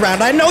 4th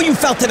round. I know you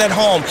felt it at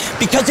home,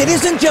 because it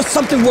isn't just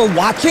something we're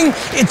watching,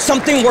 it's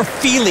something we're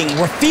feeling.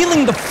 We're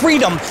feeling the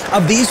freedom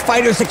of these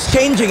fighters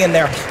exchanging in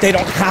there. They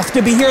don't have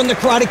to be here in the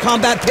Karate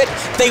Combat pit,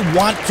 they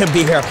want to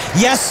be here.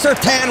 Yes,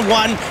 Certan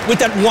won with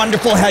that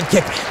wonderful head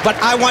kick, but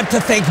I want to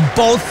thank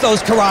both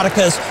those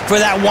Karatekas for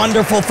that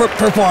wonderful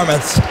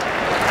performance.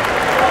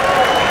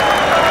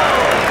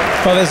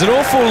 Well, there's an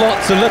awful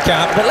lot to look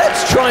at, but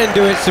let's try and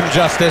do it some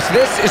justice.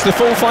 This is the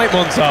full fight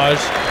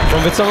montage from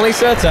Vitalie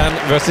Certan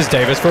versus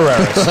Deivis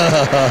Ferreras.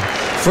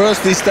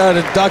 First, he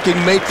started ducking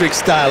Matrix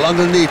style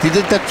underneath. He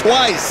did that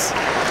twice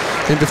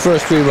in the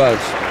first 3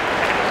 rounds.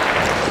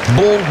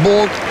 Bonk,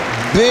 bonk.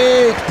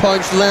 Big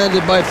punch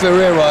landed by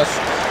Ferreras.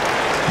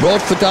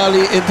 Brought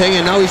Vitalie in thing,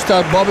 and now he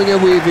started bobbing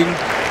and weaving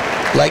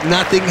like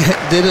nothing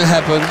didn't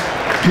happen.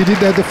 He did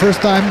that the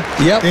first time.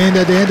 Yep. And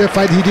at the end of the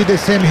fight, he did the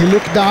same. He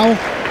looked down.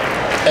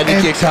 And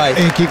he kicks high. And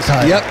he kicks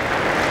high. Yep.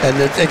 And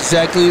that's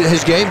exactly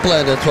his game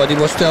plan. That's what he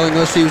was telling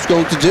us he was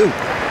going to do.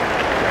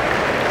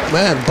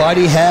 Man,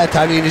 body, head,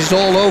 I mean, he's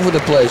all over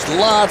the place.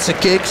 Lots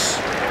of kicks.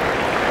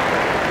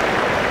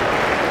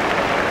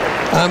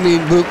 I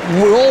mean,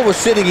 we're always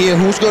sitting here,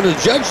 who's going to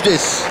judge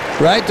this,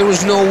 right? There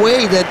was no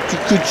way that you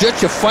could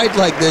judge a fight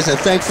like this, and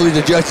thankfully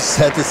the judges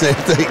said the same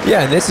thing.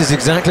 Yeah, and this is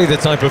exactly the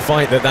type of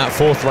fight that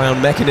 4th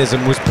round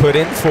mechanism was put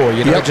in for.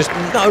 You know, just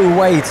no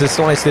way to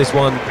slice this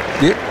one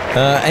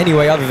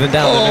anyway other than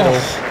down the middle.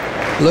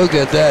 Look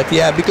at that,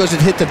 yeah, because it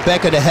hit the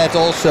back of the head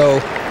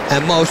also,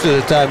 and most of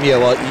the time, yeah,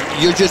 well,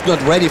 you're just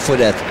not ready for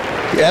that.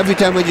 Every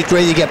time when you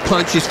train, you get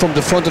punches from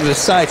the front or the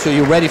side, so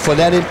you're ready for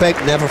that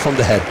impact, never from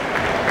the head.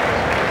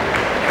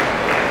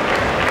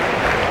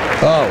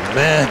 Oh,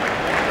 man.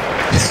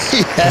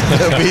 He had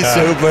to be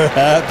super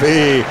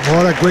happy.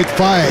 What a great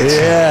fight.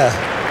 Yeah.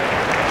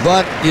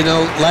 But, you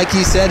know, like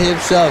he said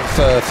himself,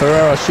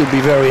 Ferreras should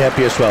be very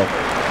happy as well.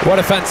 What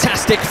a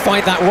fantastic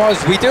fight that was.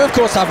 We do, of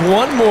course, have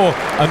one more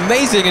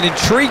amazing and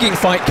intriguing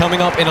fight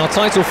coming up in our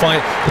title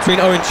fight between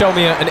Eoghan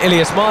Chelmiah and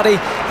Ilies Mardhi.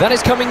 That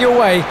is coming your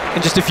way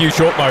in just a few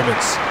short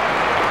moments.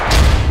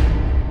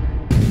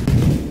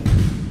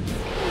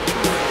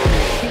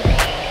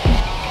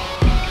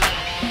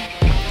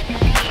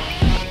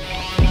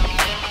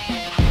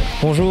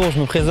 Bonjour, je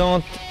me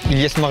présente,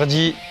 Ilies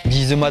Mardhi,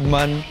 dit The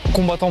Madman,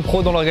 combattant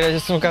pro dans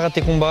l'organisation Karate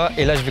Combat,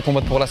 et là je vais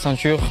combattre pour la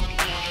ceinture.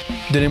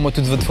 Donnez-moi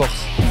toute votre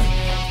force.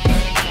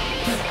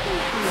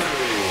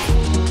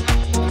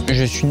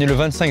 Je suis né le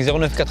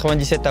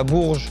 25/09/97 à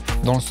Bourges,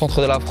 dans le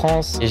centre de la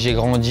France, et j'ai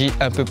grandi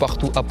un peu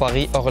partout à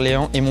Paris,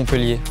 Orléans et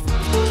Montpellier.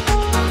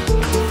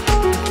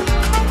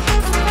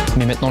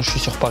 Mais maintenant je suis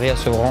sur Paris à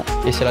Sevran,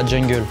 et c'est la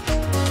jungle.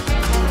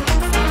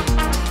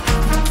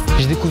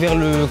 J'ai découvert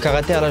le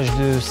karaté à l'âge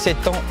de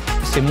 7 ans.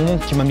 c'est mon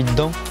oncle qui m'a mis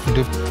dedans,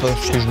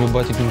 parce que je me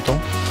battais tout le temps.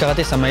 Le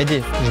karaté, ça m'a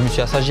aidé. Je me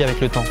suis assagi avec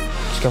le temps.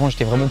 Parce qu'avant,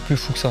 j'étais vraiment plus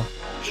fou que ça.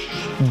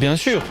 Bien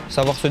sûr,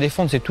 savoir se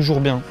défendre, c'est toujours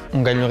bien.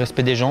 On gagne le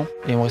respect des gens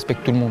et on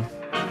respecte tout le monde.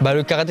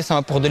 Le karaté, ça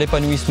m'apporte de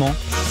l'épanouissement.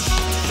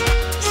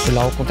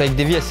 La rencontre avec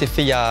Deivis, elle s'est faite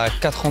il y a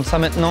 4 ans de ça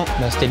maintenant.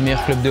 C'était le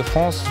meilleur club de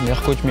France,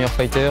 meilleur coach, meilleur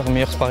fighter,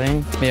 meilleur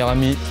sparring, meilleur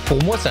ami.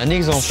 Pour moi, c'est un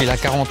exemple. Il a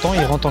 40 ans,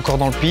 il rentre encore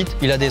dans le pit,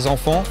 il a des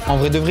enfants. En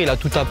vrai de vrai, il a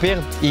tout à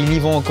perdre et il y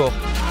va encore.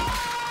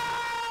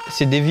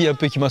 C'est Deivis un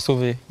peu qui m'a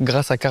sauvé,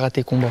 grâce à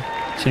Karate Combat.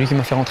 C'est lui qui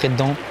m'a fait rentrer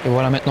dedans. Et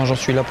voilà, maintenant j'en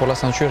suis là pour la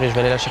ceinture et je vais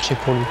aller la chercher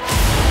pour lui.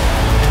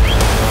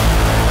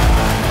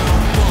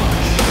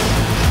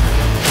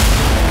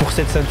 Pour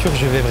cette ceinture,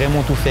 je vais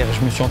vraiment tout faire.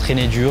 Je me suis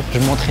entraîné dur, je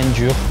m'entraîne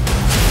dur.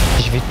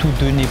 Je vais tout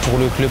donner pour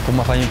le club, pour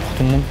ma famille, pour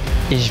tout le monde.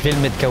 Et je vais le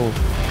mettre KO.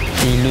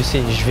 Et il le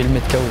sait, je vais le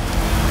mettre KO.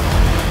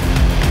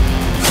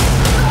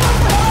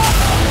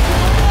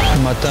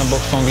 Le matin,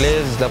 boxe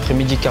anglaise,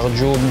 l'après-midi,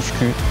 cardio,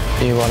 muscu.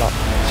 Et voilà,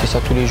 c'est ça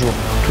tous les jours,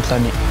 toute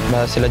l'année.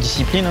 C'est la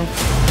discipline. Hein.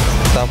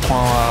 Ça apprend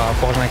à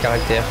forger un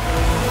caractère.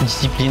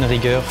 Discipline,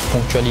 rigueur,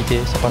 ponctualité,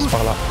 ça passe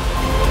par là.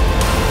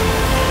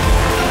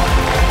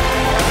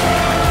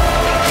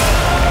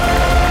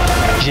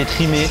 J'ai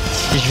trimé,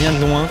 je viens de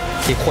loin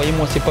et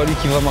croyez-moi, c'est pas lui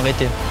qui va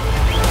m'arrêter.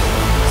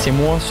 C'est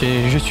moi,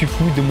 je suis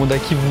fou, demande à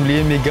qui vous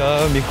voulez, mes gars,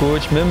 mes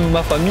coachs, même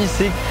ma famille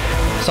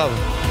savent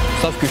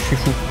que je suis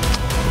fou.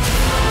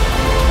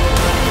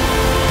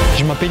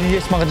 Je m'appelle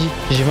Ilies Mardhi,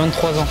 j'ai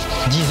 23 ans,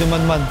 10 de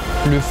Madman,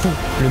 le fou,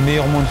 le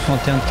meilleur moins de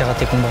 61 de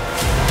Karate Combat.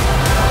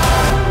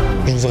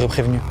 Je vous aurais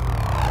prévenu.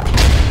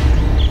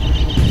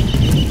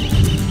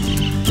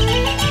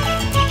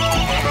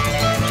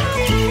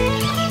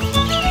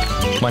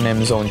 My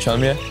name is Eoghan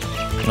Chelmiah,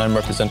 and I'm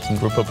representing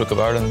the Republic of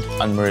Ireland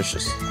and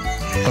Mauritius.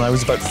 When I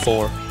was about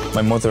 4,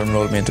 my mother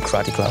enrolled me into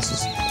karate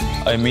classes.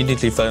 I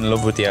immediately fell in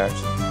love with the art.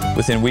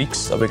 Within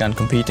weeks, I began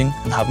competing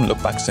and haven't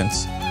looked back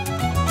since.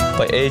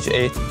 By age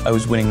 8, I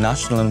was winning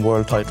national and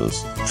world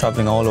titles,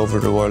 travelling all over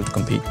the world to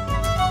compete.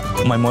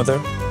 My mother,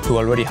 who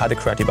already had a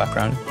karate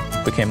background,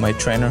 became my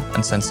trainer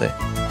and sensei.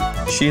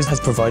 She has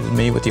provided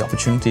me with the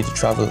opportunity to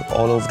travel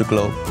all over the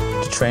globe,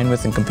 to train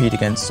with and compete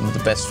against some of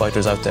the best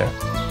fighters out there.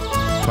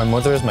 My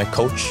mother is my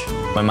coach,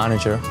 my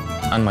manager,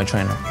 and my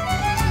trainer.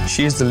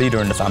 She is the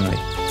leader in the family.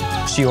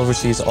 She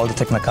oversees all the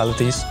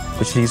technicalities,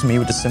 which leaves me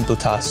with the simple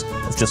task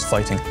of just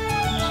fighting.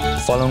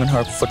 Following in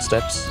her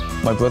footsteps,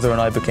 my brother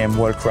and I became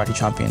world karate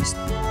champions.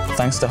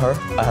 Thanks to her,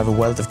 I have a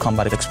wealth of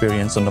combat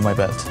experience under my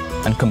belt,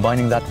 and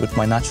combining that with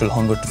my natural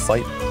hunger to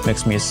fight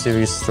makes me a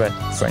serious threat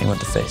for anyone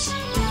to face.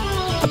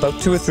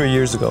 About 2 or 3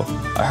 years ago,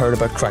 I heard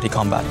about Karate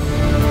Combat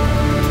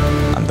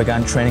and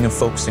began training and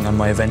focusing on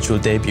my eventual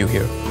debut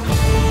here.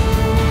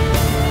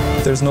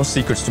 There's no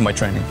secrets to my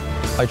training.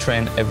 I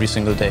train every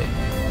single day.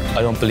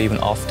 I don't believe in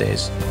off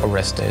days or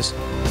rest days.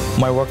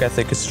 My work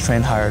ethic is to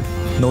train hard,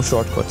 no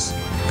shortcuts,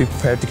 be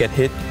prepared to get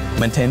hit,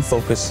 maintain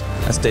focus,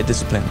 and stay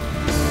disciplined.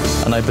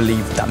 And I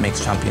believe that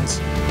makes champions.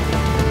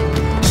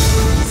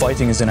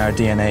 Fighting is in our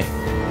DNA.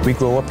 We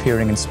grow up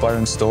hearing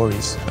inspiring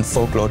stories and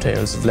folklore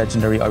tales of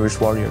legendary Irish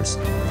warriors,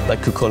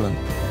 like Cuchulainn,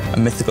 a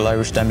mythical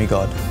Irish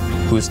demigod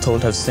who is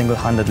told to have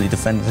single-handedly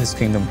defended his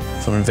kingdom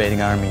from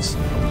invading armies.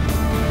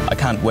 I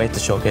can't wait to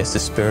showcase the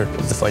spirit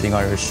of the Fighting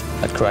Irish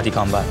at Karate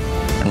Combat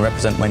and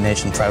represent my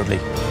nation proudly.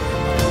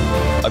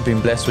 I've been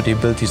blessed with the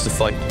abilities to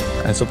fight,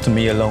 and it's up to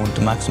me alone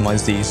to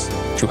maximise these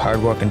through hard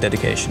work and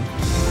dedication.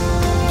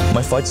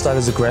 My fight style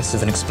is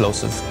aggressive and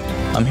explosive.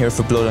 I'm here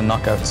for blood and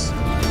knockouts.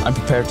 I'm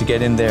prepared to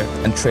get in there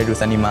and trade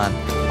with any man.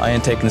 I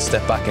ain't taking a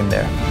step back in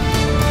there.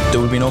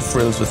 There will be no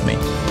frills with me.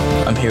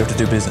 I'm here to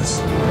do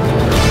business.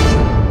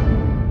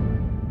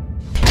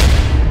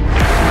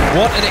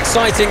 What an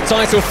exciting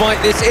title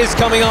fight this is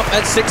coming up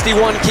at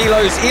 61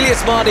 kilos.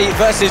 Ilies Mardhi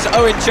versus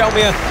Eoghan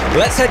Chelmiah.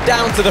 Let's head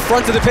down to the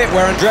front of the pit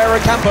where Andrea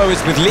Ocampo is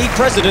with league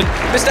president,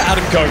 Mr.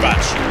 Adam Kovac.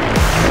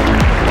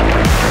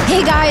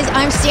 Hey guys,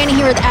 I'm standing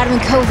here with Adam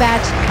Kovac,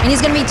 and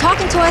he's going to be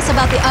talking to us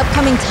about the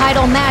upcoming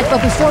title match.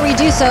 But before we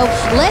do so,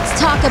 let's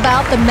talk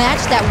about the match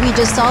that we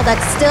just saw that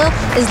still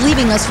is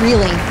leaving us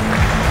reeling.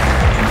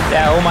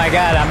 Yeah, oh my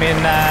God, I mean,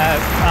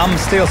 I'm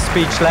still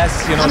speechless.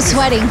 You know, I'm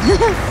sweating.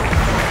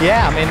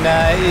 Yeah, I mean,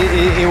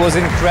 it was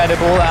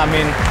incredible. I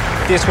mean,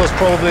 this was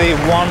probably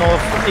one of,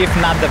 if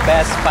not the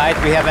best fight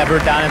we have ever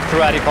done at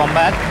Karate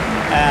Combat.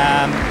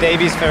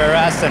 Deivis,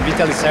 Ferreras, and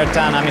Vitalie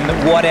Certan. I mean,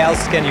 what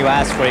else can you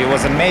ask for? It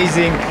was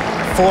amazing.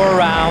 4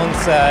 rounds.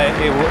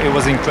 It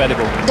was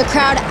incredible. The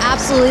crowd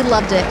absolutely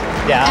loved it.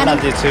 Yeah, I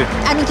loved it too.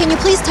 Adam, can you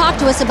please talk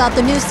to us about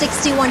the new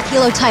 61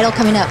 kilo title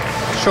coming up?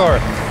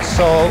 Sure.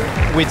 So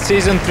with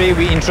season 3,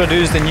 we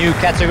introduced a new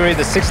category,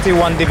 the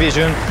 61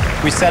 division.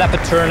 We set up a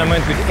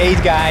tournament with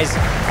 8 guys,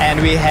 and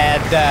we had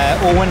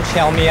Eoghan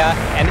Chelmiah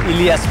and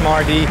Ilies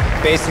Mardhi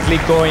basically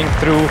going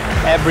through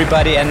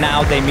everybody, and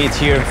now they meet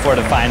here for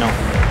the final.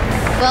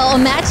 Well, a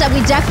match that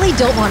we definitely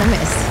don't want to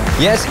miss.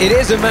 Yes, it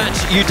is a match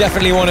you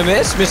definitely want to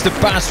miss. Mr.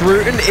 Bas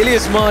Rutten,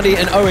 Ilies Mardhi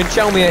and Eoghan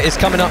Chelmiah is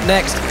coming up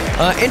next.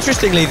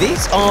 Interestingly,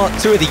 these are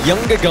two of the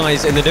younger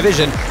guys in the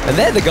division, and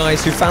they're the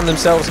guys who found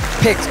themselves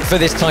picked for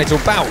this title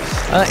bout.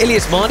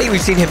 Ilies Mardhi,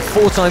 we've seen him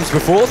 4 times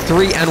before,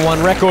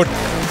 3-1 record.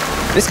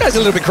 This guy's a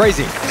little bit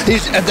crazy.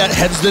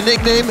 Hence the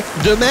nickname,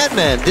 the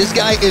Madman. This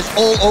guy is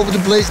all over the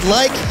place,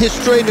 like his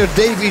trainer,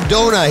 David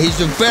Dona. He's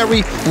a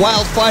very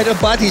wild fighter,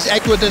 but he's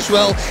accurate as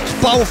well. He's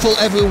powerful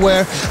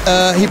everywhere.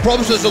 He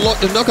promised us a lot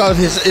to knock out in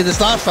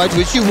his last fight,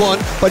 which he won,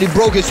 but he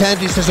broke his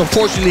hand. He says,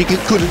 unfortunately, he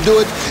couldn't do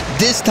it.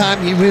 This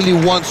time, he really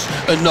wants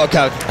a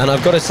knockout. And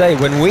I've got to say,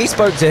 when we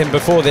spoke to him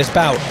before this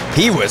bout,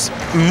 he was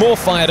more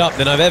fired up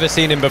than I've ever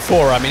seen him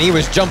before. I mean, he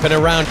was jumping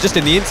around just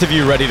in the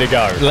interview, ready to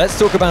go. Let's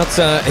talk about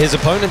his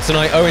opponent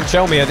tonight, Eoghan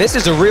Chelmiah. This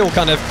is a real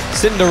kind of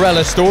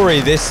Cinderella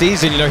story this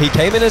season. You know, he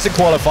came in as a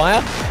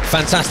qualifier,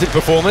 fantastic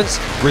performance,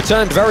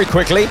 returned very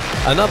quickly,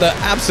 another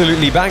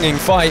absolutely banging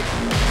fight.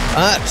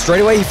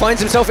 Straight away he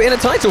finds himself in a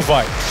title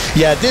fight.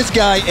 Yeah, this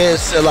guy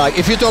is like,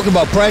 if you're talking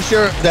about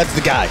pressure, that's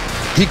the guy.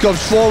 He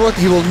comes forward,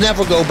 he will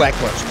never go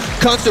backwards.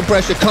 Constant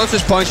pressure,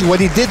 constant punching.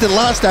 What he did the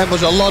last time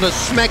was a lot of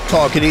smack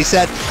talk, and he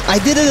said, I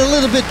did it a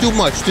little bit too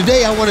much.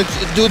 Today I want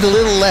to do it a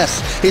little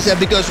less. He said,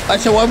 because I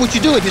said, why would you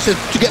do it? He said,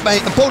 to get my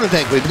opponent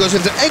angry. Because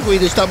if they're angry,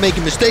 they start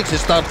making mistakes. They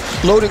start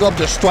loading up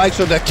their strikes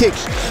or their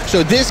kicks.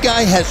 So this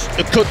guy has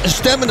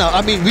stamina.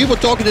 I mean, we were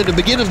talking in the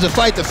beginning of the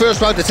fight, the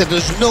first round, I said,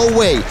 there's no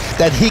way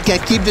that he can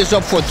keep this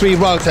up for 3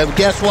 rounds. And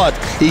guess what?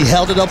 He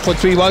held it up for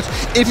 3 rounds.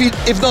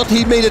 If not,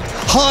 he made it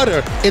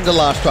harder in the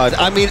last round.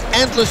 I mean,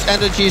 endless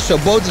energy. So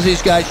both of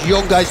these guys,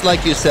 young guys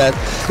like you said,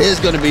 is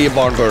going to be a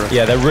barn burner.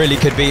 Yeah, there really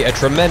could be a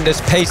tremendous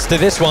pace to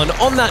this one.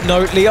 On that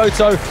note,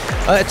 Lyoto,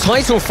 a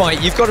title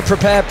fight, you've got to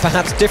prepare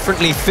perhaps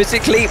differently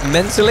physically,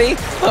 mentally.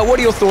 What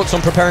are your thoughts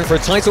on preparing for a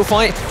title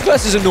fight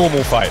versus a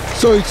normal fight?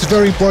 So it's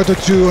very important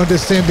to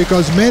understand,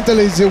 because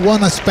mentally is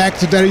one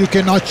aspect that you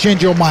cannot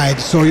change your mind.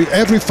 So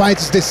every fight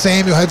is the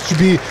same. You have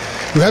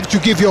to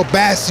give your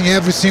best in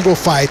every single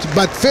fight.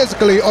 But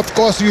physically, of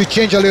course, you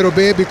change a little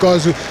bit,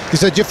 because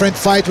it's a different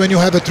fight when you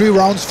have a 3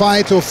 rounds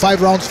fight or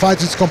 5 rounds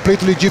fight. It's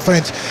completely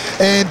different.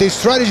 And the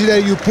strategy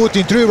that you put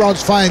in 3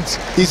 rounds fight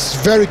is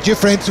very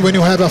different when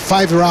you have a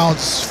 5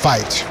 rounds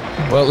fight.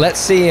 Well, let's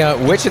see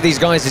which of these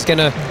guys is going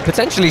to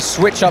potentially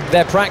switch up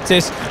their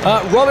practice.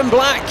 Robin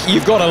Black,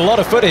 you've got a lot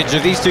of footage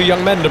of these 2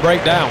 young men to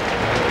break down.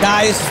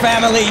 Guys,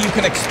 family, you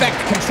can expect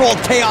controlled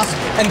chaos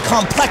and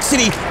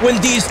complexity when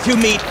these 2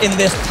 meet in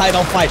this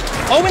title fight.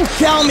 Eoghan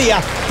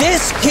Chelmiah,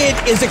 this kid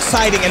is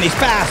exciting and he's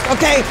fast.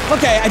 Okay,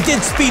 I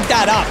did speed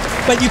that up,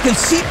 but you can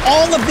see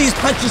all of these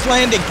punches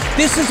landing.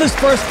 This is his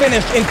first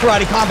finish in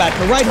Karate Combat.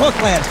 The right hook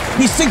lands.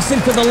 He sinks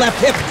into the left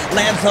hip,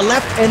 lands the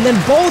left, and then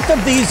both of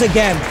these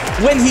again.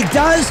 When he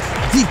does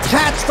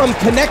detach from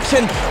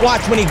connection,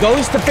 watch, when he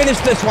goes to finish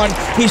this one,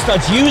 he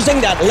starts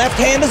using that left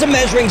hand as a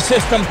measuring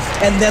system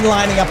and then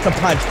lining up the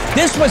punch.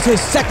 This was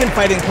his second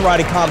fight in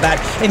Karate Combat,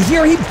 and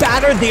here he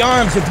battered the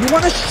arms. If you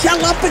want to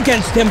shell up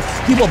against him,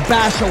 he will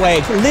bash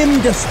away. Limb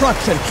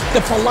destruction,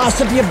 the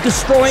philosophy of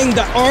destroying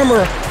the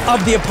armor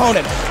of the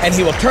opponent. And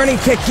he will turn and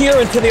kick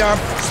here into the arm,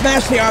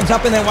 smash the arms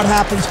up, and then what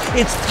happens?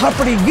 It's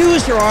tougher to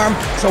use your arm,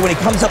 so when he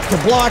comes up to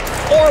block,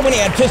 or when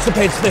he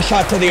anticipates the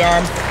shot to the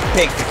arm,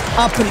 big,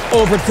 up and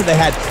over to the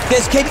head.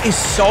 This kid is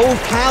so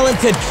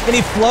talented, and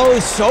he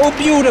flows so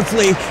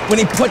beautifully when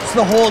he puts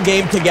the whole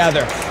game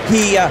together.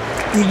 He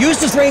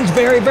uses range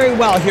very, very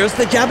well. Here's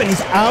the jab, and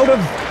he's out of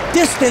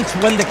distance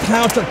when the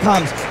counter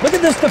comes. Look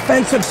at this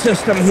defensive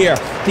system here.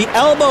 The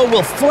elbow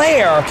will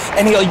flare,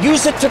 and he'll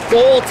use it to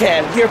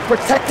goaltend here,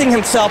 protecting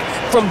himself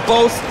from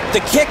both the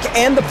kick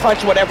and the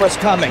punch, whatever's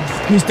coming.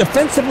 He's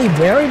defensively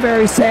very,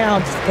 very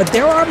sound, but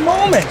there are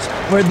moments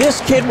where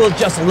this kid will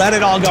just let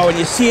it all go, and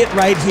you see it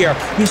right here.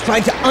 He's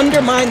trying to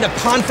undermine the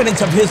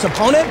confidence of his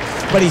opponent,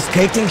 but he's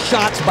taking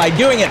shots by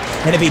doing it.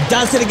 And if he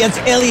does it against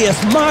Ilies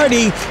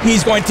Mardhi,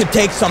 he's going to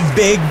take some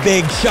big,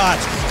 big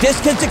shots. This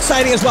kid's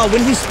exciting as well.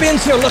 When he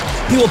spins here, look,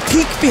 he will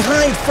peek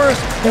behind first,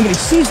 and when he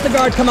sees the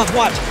guard come up,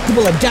 watch, he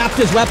will adapt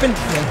his weapon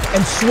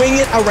and swing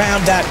it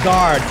around that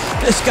guard.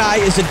 This guy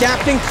is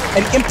adapting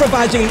and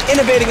improvising and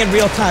innovating in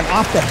real time.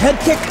 Off the head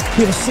kick,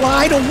 he will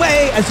slide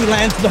away as he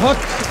lands the hook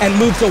and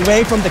moves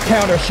away from the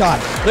counter shot.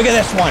 Look at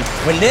this one.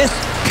 When this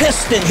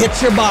piston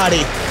hits your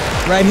body,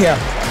 right here,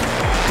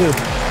 dude,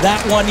 that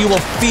one you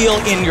will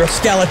feel in your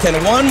skeleton.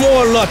 One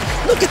more look.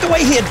 Look at the way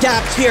he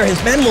adapts here. His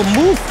men will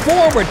move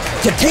forward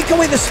to take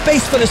away the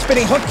space for the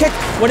spinning hook kick.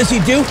 What does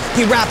he do?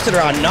 He wraps it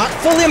around. Not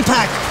full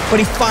impact,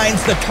 but he finds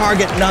the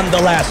target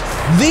nonetheless.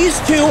 These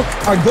 2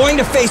 are going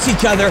to face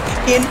each other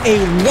in a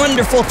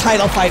wonderful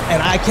title fight, and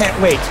I can't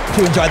wait to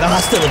enjoy the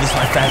hostilities,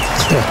 my friends.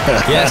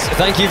 Yes,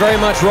 thank you very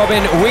much,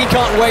 Robin. We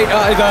can't wait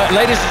either.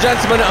 Ladies and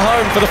gentlemen at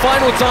home, for the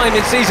final time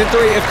in Season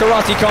 3 of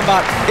Karate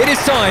Combat, it is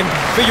time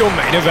for your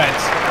main event.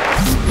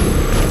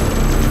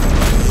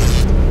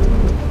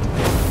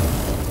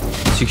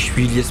 C'est que je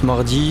suis Ilies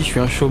Mardhi, je suis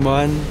un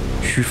showman,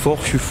 je suis fort,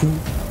 je suis fou.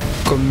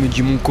 Comme me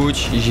dit mon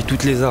coach, j'ai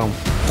toutes les armes.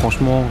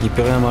 Franchement, il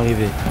peut rien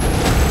m'arriver.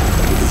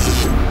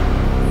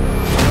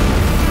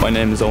 My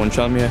name is Eoghan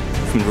Chelmiah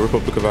from the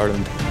Republic of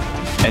Ireland.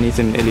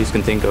 Anything Ilies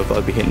can think of,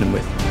 I'll be hitting him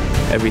with.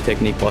 Every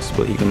technique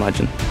possible he can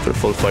imagine for the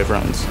full 5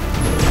 rounds.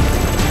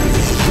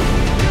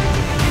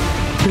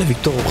 La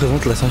victoire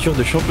représente la ceinture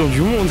de champion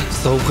du monde.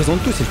 Ça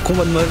représente tout, c'est le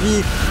combat de ma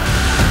vie.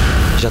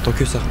 J'attends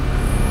que ça.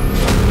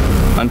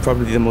 And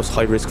probably the most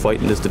high-risk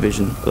fight in this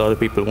division. A lot of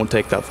people won't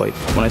take that fight.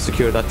 When I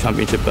secured that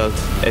championship belt,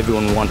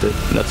 everyone will want it,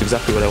 and that's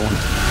exactly what I want.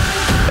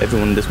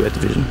 Everyone in this weight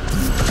division.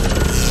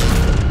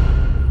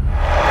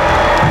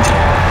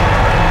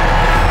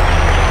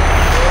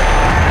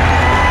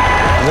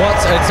 What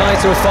a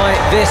title fight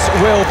this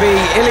will be.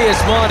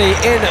 Ilies Mardhi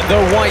in the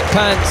white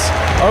pants,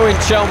 Eoghan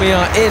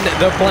Chelmiah in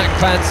the black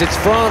pants. It's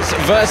France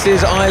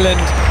versus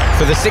Ireland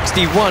for the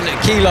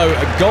 61-kilo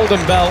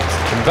golden belt.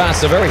 And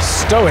Vas, a very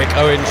stoic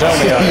Eoghan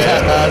Chelmiah.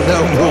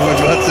 No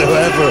movement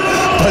whatsoever.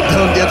 But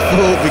don't get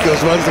fooled, because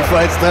once the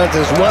fight starts,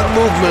 there's one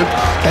movement,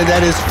 and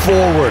that is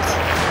forward.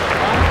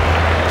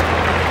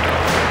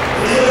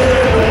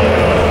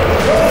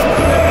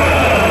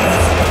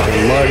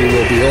 Mardhi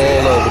will be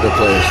all over the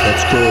place.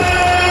 That's cool.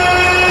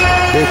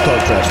 Big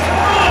contrast.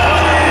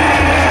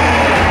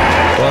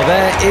 Well,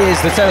 there is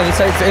the tale of the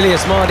tape for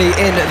Ilies Mardhi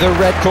in the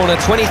red corner.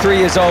 23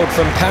 years old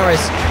from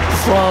Paris,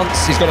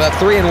 France. He's got a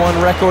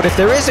 3-1 record. If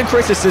there is a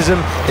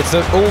criticism, it's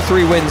that all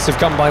 3 wins have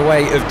come by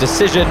way of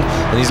decision,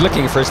 and he's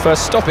looking for his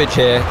first stoppage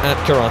here at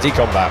Karate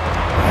Combat.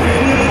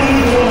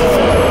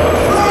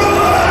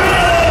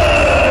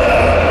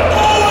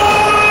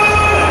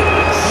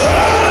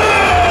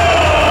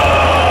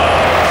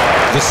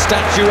 The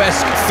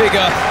statuesque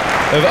figure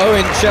of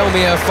Eoghan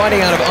Chelmiah,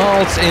 fighting out of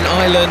Arles in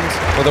Ireland,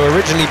 although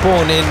originally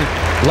born in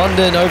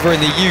London, over in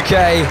the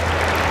UK,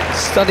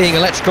 studying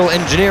electrical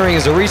engineering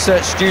as a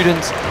research student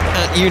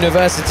at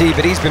university,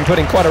 but he's been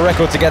putting quite a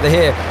record together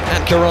here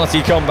at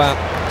Karate Combat.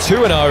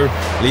 2-0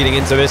 leading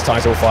into this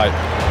title fight.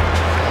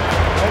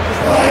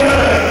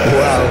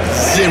 Wow,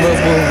 0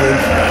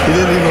 movement. He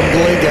didn't even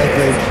blink, I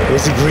think.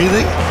 Was he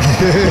breathing?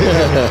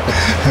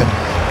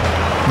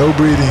 No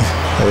breathing.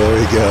 There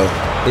we go.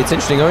 It's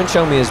interesting, Eoghan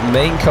Chelmiah's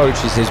main coach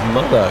is his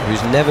mother,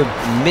 who's never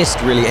missed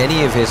really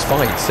any of his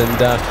fights, and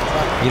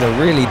you know,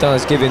 really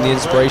does give him the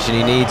inspiration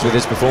he needs with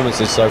his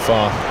performances so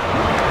far.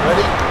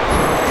 Ready?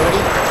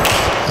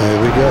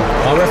 There we go.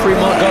 Our referee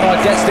Mark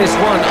Goddard gets this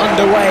one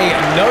underway.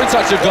 No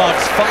touch of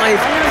gloves.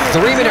 5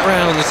 3-minute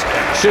rounds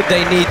should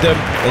they need them.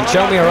 And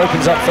Chelmiah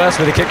opens up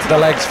first with a kick to the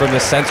legs from the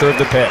center of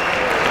the pit.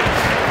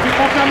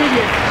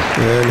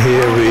 And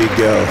here we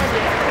go.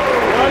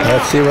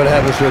 Let's see what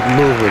happens with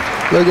movement.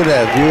 Look at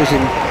that, using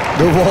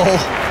the wall.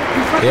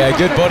 Yeah,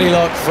 good body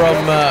lock from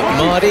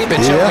Mardhi, but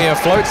Chelmiah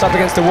floats up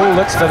against the wall,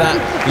 looks for that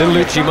little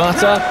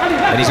Uchimata,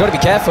 and he's got to be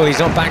careful, he's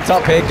not backed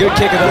up here. Good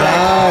kick of the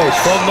leg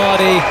from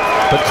Mardhi,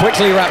 but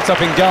quickly wrapped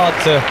up in guard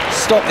to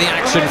stop the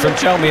action from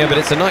Chelmiah, but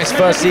it's a nice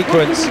first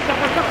sequence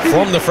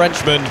from the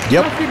Frenchman.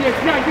 Yep.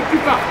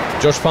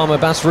 Josh Palmer,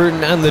 Bas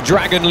Rutten, and the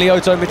Dragon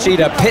Lyoto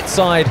Machida pit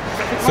side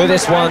for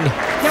this one.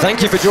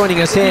 Thank you for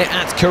joining us here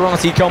at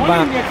Karate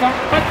Combat.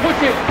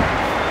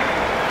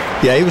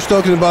 Yeah, he was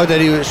talking about that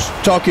he was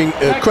talking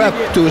crap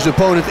to his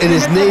opponent in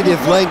his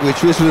native language,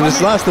 which with his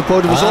last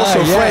opponent was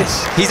also French.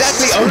 He's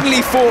actually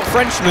only fought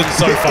Frenchmen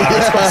so far.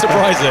 It's quite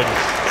surprising.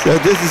 So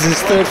this is his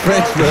 3rd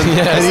Frenchman,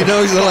 and he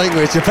knows the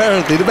language,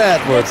 apparently, the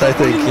bad words, I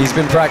think. He's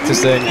been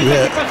practicing.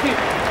 Yeah.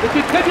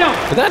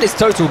 But that is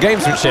total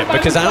gamesmanship,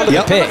 because out of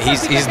the pit,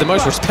 he's the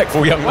most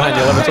respectful young man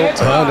you'll ever talk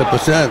to.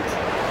 100%.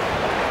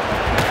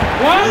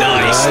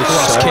 Nice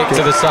cross kick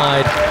to the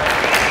side.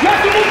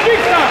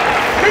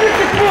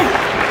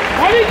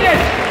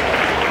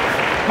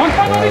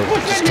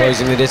 Well, just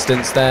closing the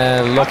distance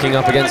there, locking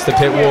up against the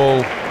pit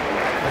wall.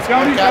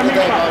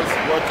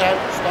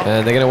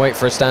 And they're going to wait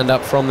for a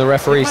stand-up from the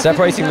referee,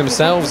 separating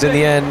themselves in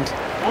the end.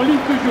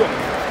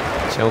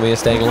 Chelmiah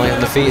staying light on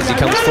the feet as he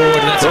comes forward,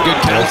 and that's a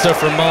good counter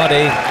from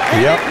Mardhi.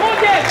 Yep,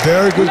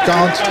 very good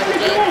count.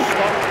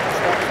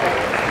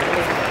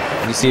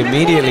 You see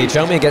immediately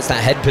Chelmiah gets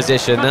that head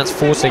position, that's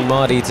forcing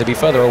Mardhi to be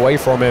further away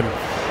from him,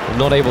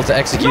 not able to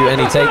execute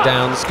any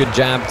takedowns. Good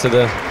jab to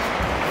the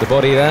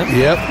body there.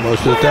 Yep,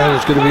 most of the time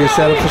it's going to be a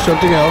setup for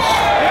something else.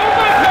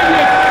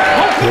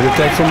 Good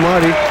attack from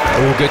Mardhi.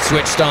 Oh, good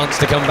switch stance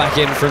to come back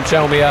in from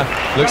Chelmiah.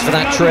 Looks for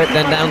that trip,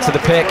 then down to the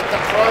pick. Good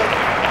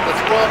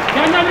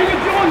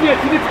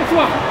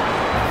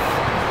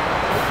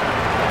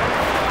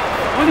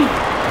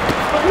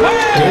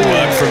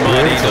work from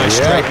Mardhi, nice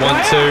straight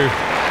 1-2.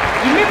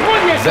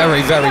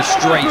 Very, very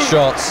straight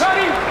shots.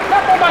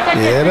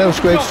 Yeah, that was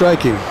great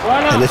striking.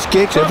 And his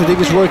kicks,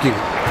 everything is working.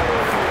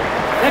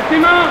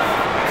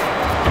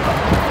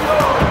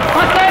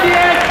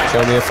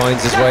 Chelmiah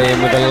finds his way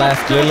in with a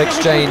left, little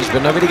exchange,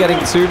 but nobody getting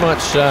too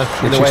much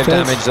in the way of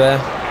damage there.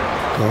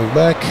 Going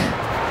back.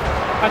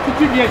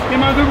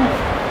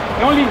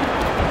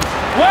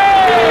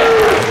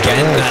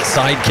 Again, that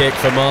side kick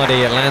for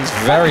Mardhi. It lands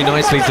very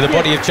nicely to the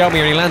body of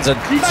Chelmiah, and he lands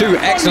 2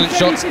 excellent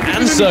shots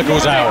and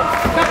circles out.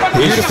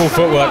 Beautiful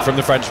footwork from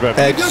the Frenchman.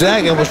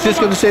 Exactly. I was just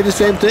going to say the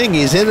same thing.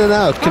 He's in and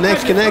out,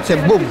 connects,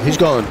 and boom, he's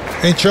gone.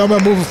 And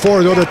Chelmiah moving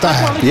forward all the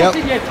time. Yep.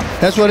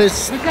 That's what his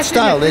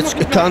style. It's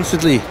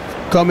constantly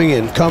coming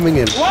in, you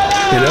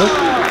know?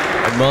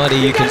 And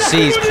Mardhi, you can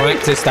see he's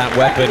practiced that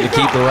weapon to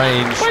keep the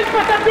range.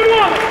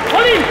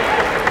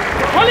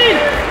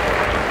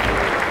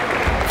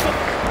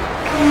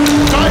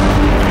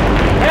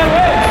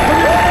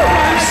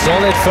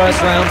 Solid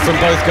first round from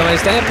both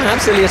guys there.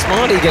 Perhaps Ilies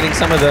Mardhi getting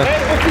some of the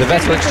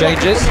better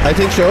exchanges. I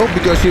think so,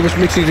 because he was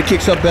mixing the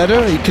kicks up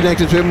better. He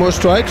connected to more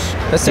strikes.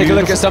 Let's take a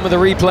look at some of the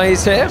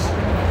replays here.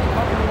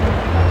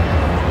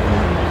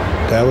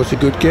 That was a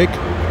good kick.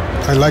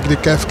 I like the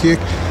calf kick,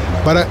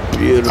 but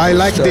I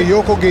like the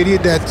yokogiri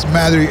that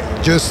Mardhi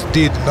just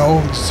did.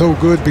 No, so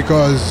good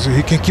because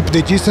he can keep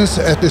the distance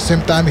at the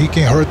same time he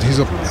can hurt his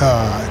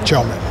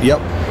Chelmiah.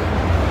 Yep.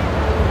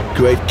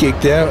 Great kick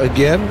there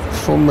again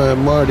from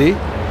Mardhi.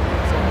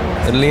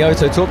 And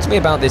Lyoto, talk to me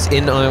about this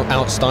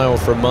in-out style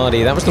from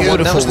Mardhi. That was the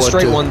one. That was the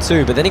straight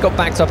 1-2. But then he got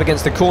backed up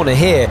against the corner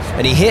here,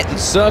 and he hit and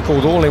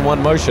circled all in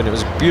one motion. It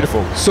was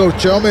beautiful. So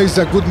Chelmiah is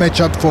a good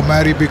matchup for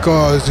Mardhi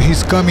because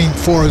he's coming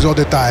forwards all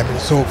the time.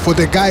 So for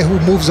the guy who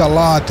moves a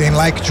lot and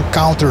like to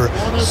counter,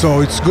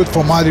 so it's good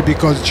for Mardhi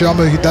because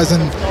Chelmiah, he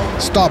doesn't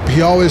stop.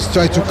 He always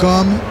tries to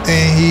come,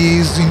 and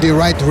he's in the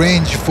right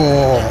range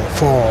for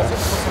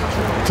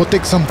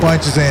take some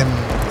punches and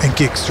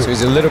kicks too. So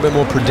he's a little bit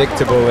more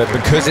predictable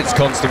because it's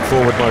constant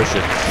forward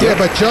motion. Yeah,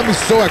 but Chelmiah is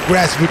so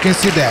aggressive. You can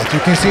see that. You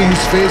can see in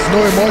his face,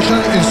 no emotion,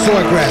 and so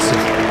aggressive.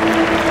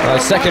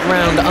 Second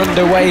round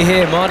underway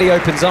here. Mardhi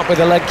opens up with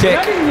a leg kick.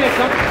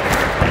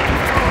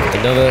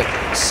 Another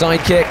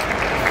side kick.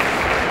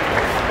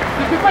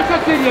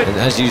 And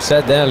as you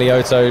said there,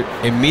 Lyoto,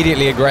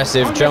 immediately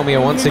aggressive.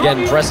 Chelmiah once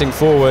again pressing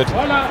forward.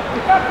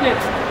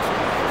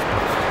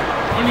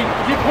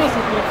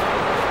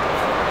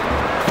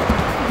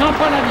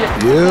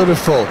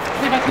 Beautiful.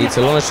 Needs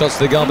a lot of shots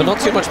to the guard, but not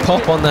too much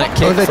pop on that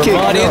kick from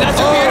Mardhi. And that's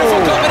a beautiful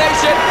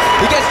combination.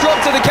 He gets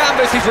dropped to the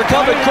canvas. He's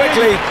recovered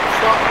quickly.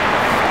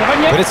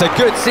 But it's a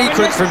good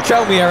sequence from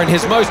Chelmiah in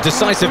his most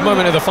decisive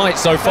moment of the fight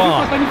so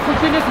far.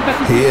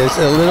 He is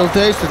a little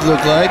taste, it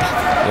looked like.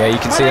 Yeah, you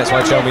can see that's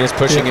why Chelmiah is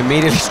pushing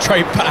immediately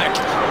straight back.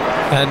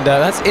 And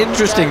that's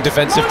interesting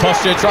defensive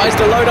posture. Tries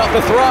to load up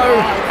the throw.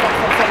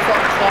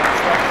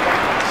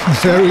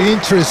 Very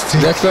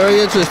interesting. That's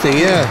very interesting,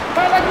 yeah.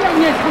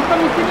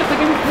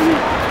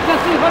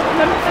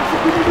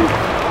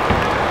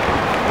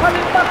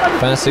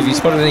 Fast, have you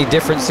spotted any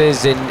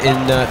differences in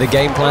the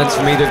game plans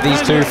from either of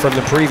these two from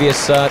the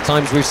previous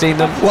times we've seen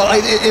them? Well,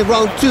 in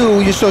round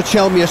 2, you saw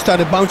Chelmiah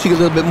started bouncing a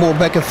little bit more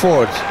back and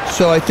forth.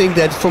 So I think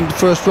that from the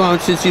first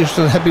round, since he was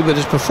so happy with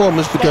his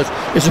performance because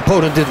his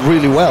opponent did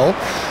really well,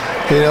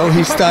 you know,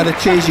 he started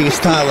changing his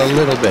style a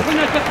little bit.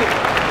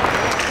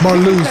 More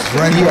loose,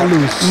 right? More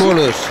loose. More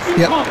loose,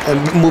 yeah.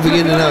 And moving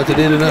in and out and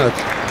in and out.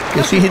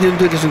 You see, he didn't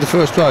do this in the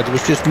first round. He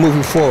was just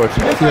moving forward.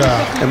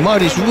 Yeah. And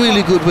Mardhi's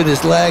really good with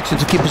his legs and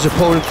to keep his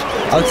opponent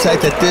outside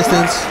that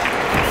distance.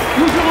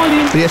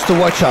 But he has to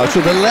watch out.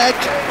 So the leg,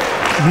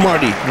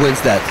 Mardhi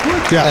wins that.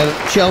 Yeah. And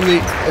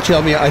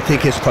Chelmiah, I think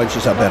his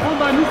punches are better.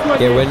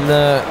 Yeah,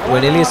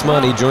 when Ilies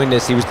Mardhi joined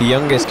us, he was the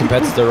youngest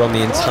competitor on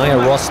the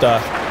entire roster.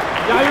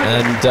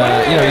 And,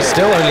 you know, he's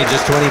still only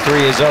just 23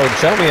 years old.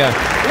 Chelmiah,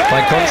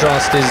 by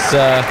contrast, is,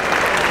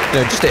 you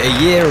know, just a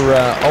year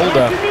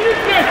older.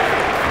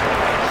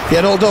 Yeah,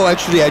 and although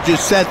actually I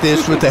just said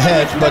this with the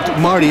head, but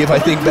Mardhi, if I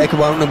think back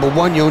around number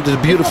 1, you know, the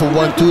beautiful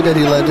 1-2 that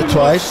he landed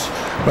twice,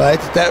 right?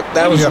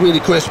 That was really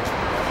crisp.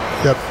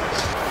 Yep.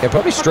 Yeah,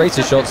 probably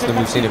straighter shots than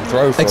we've seen him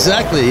throw for.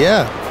 Exactly,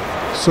 yeah.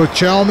 So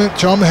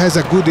Chelmiah has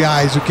a good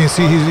eyes. You can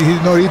see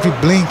he's not even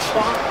blink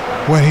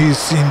when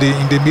he's in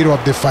the middle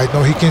of the fight.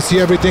 No, he can see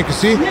everything. You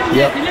see?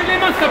 Yep.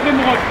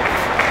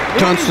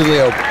 Constantly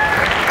open.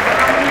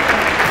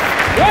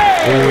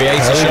 Oh, he ate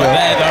a shot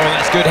there, though, and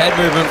that's good head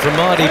movement from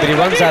Mardhi, but he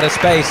runs out of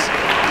space.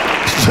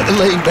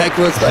 Laying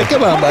backwards, like,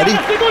 come on, buddy.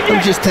 I'm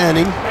just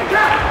tanning.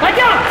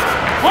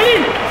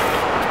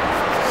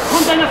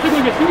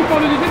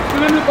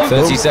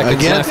 30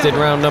 seconds left in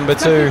round number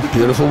 2.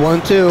 Beautiful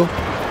 1-2.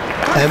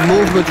 And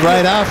movement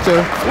right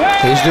after.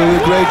 He's doing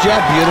a great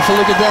job.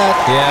 Beautiful, look at that.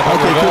 Yeah, but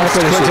okay, couldn't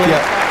finish it,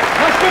 yeah.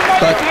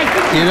 But,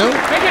 you know,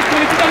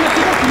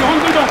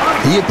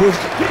 he improved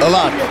a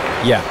lot.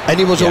 Yeah. And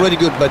he was already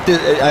good, but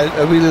I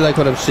really like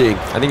what I'm seeing.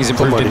 I think he's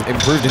improved in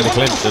the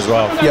clinch as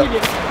well. Yep.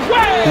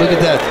 Look at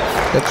that.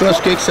 The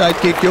cross kick, side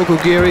kick,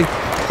 yokogiri,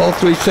 all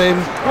three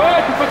same.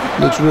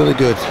 Looks really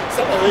good.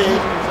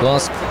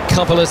 Last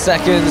couple of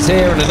seconds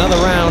here and another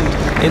round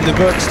in the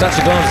books. Touch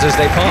of gloves as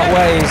they part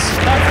ways.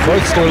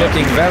 Both still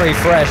looking very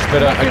fresh,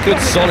 but a good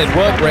solid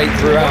work rate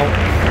throughout.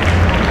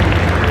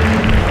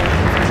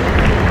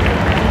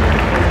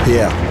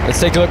 Yeah. Let's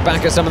take a look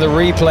back at some of the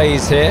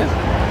replays here.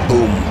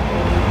 Boom.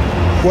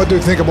 What do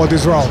you think about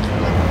this round?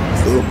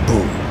 Boom,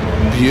 boom.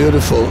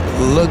 Beautiful.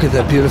 Look at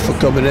that beautiful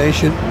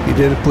combination. He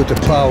didn't put the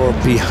power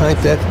behind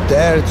that.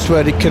 There, it's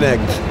where they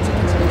connect.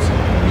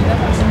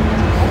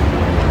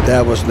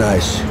 That was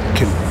nice.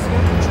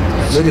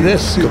 Look at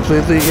this.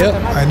 Completely, yeah.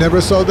 I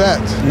never saw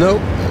that.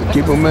 Nope.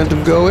 Keep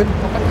momentum going.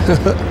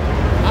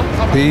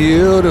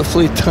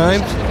 Beautifully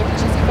timed.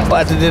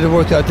 But it didn't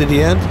work out in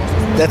the end.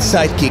 That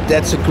side kick,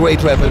 that's a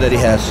great weapon that he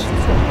has.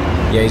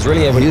 Yeah, he's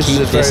really able to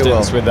keep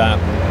distance with that.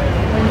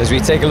 As we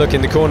take a look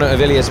in the corner of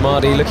Ilies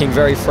Mardhi, looking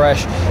very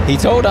fresh. He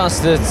told us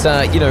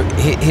that, you know,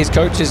 his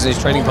coaches and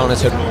his training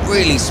partners had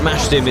really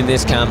smashed him in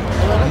this camp,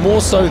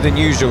 more so than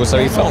usual, so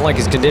he felt like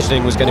his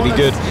conditioning was going to be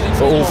good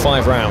for all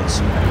 5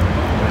 rounds.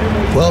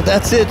 Well,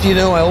 that's it, you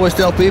know, I always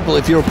tell people,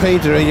 if you're a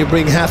painter and you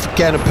bring half a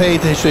can of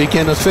paint and so you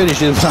cannot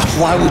finish it,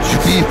 why would you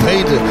be a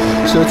painter?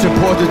 So it's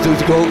important to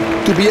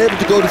be able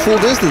to go the full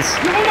distance.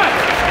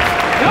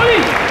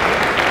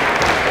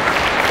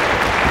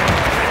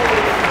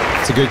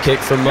 It's a good kick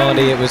from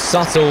Mardhi. It was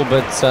subtle,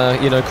 but,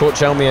 you know, caught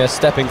Chelmiah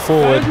stepping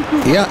forward.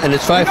 Yeah, and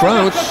it's 5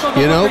 rounds,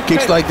 you know,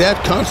 kicks like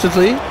that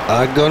constantly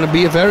are going to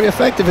be very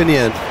effective in the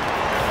end.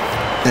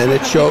 And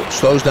it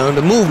slows down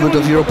the movement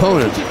of your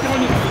opponent.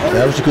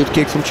 That was a good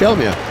kick from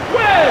Chelmiah.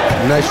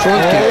 Nice front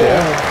kick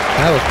there.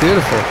 That was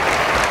beautiful.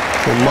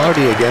 From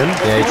Mardhi again.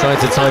 Yeah, he tried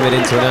to time it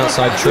into an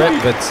outside trip,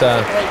 but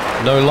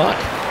no luck.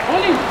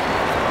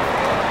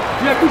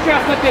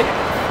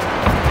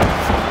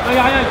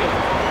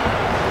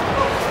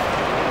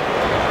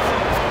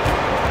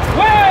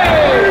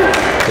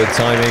 Good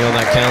timing on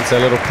that counter, a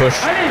little push.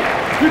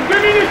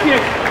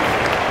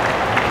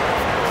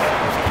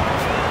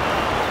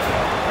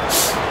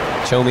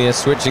 Chelmiah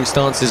switching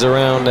stances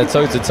around, they're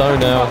toe-to-toe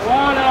now.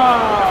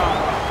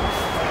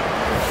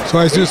 So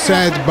as you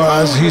said,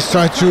 Buzz, he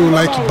started to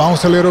like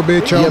bounce a little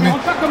bit, Chelmiah.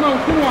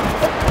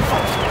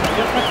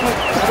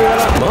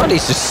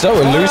 Mardhi's just so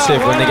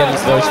elusive when they get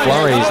into those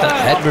flurries. That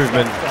head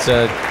movement,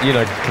 you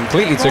know,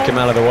 completely took him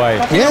out of the way.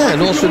 Yeah,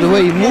 and also the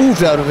way he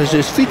moved out of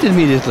his feet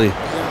immediately.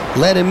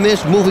 Let him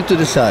miss, moving to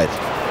the side.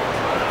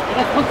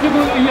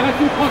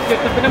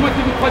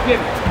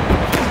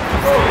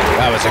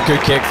 That was a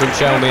good kick from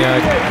Chelmiah,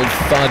 good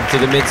thud to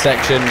the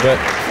midsection, but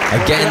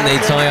again they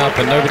tie up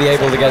and nobody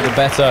able to get the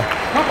better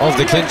of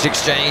the clinch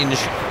exchange.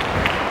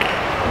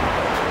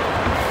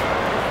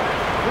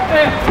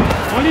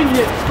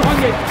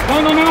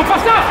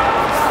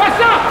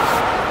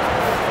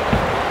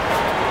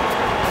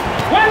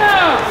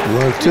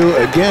 One, two,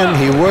 again,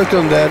 he worked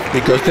on that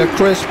because they're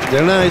crisp,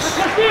 they're nice.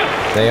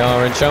 They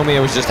are, and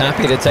Chelmiah was just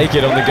happy to take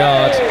it on the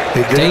guard.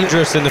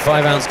 Dangerous in the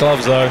 5-ounce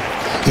gloves, though.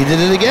 He did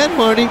it again,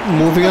 Mardhi,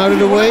 moving out of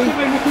the way.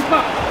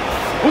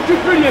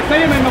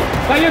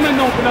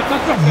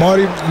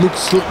 Mardhi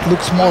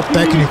looks more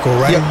technical,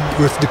 right? Yep.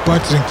 With the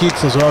punches and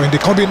kicks as well, and the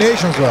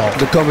combinations as well.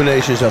 The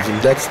combinations of them,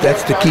 that's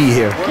the key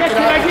here.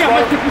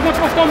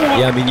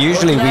 Yeah, I mean,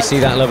 usually we see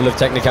that level of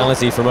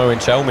technicality from Eoghan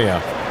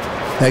Chelmiah.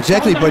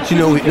 Exactly, but you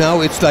know, now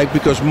it's like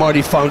because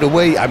Mardhi found a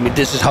way. I mean,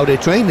 this is how they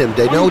trained him.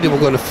 They know they were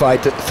going to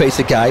face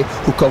a guy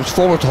who comes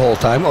forward the whole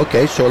time.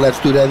 Okay, so let's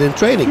do that in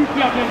training.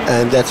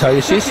 And that's how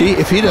you see,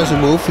 if he doesn't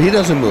move, he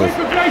doesn't move.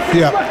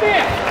 Yeah.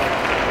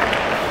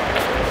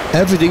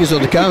 Everything is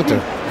on the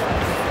counter.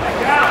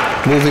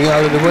 Moving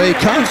out of the way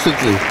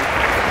constantly.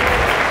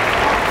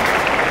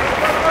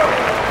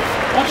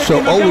 So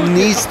Eoghan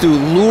needs to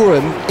lure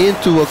him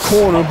into a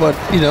corner, but,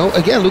 you know,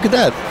 again, look at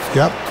that.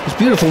 Yep. It's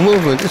beautiful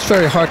movement. It's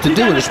very hard to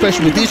do, and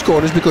especially with these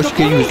corners because you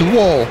can use the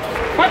wall.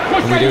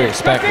 And we do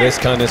expect this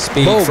kind of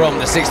speed from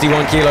the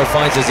 61-kilo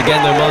fighters.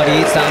 Again, though,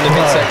 Mardhi eats down the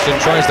midsection,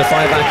 tries to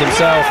fight back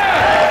himself.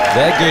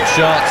 They're good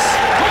shots.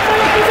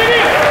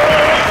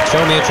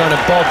 Chelmiah trying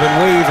to bob and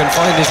weave and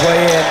find his way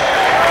in.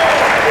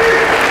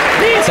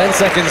 10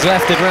 seconds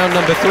left in round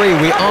number 3.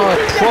 We are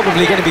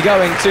probably going to be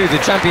going to the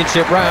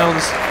championship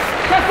rounds.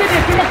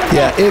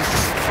 Yeah, if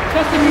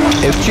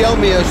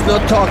Chelmiah is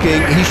not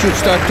talking, he should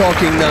start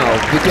talking now,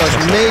 because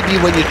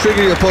maybe when you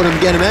trigger your opponent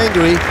and get him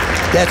angry,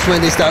 that's when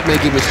they start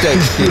making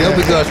mistakes, you know,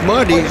 because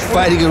Mardhi is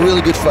fighting a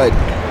really good fight.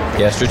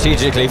 Yeah,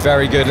 strategically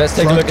very good. Let's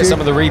take a look at some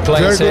of the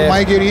replays here.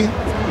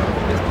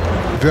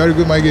 Very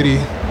good, Maigiri.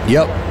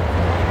 Yep.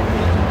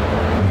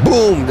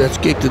 Boom, that's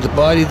kick to the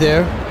body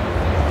there.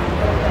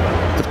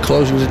 But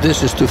closing the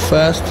distance too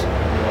fast.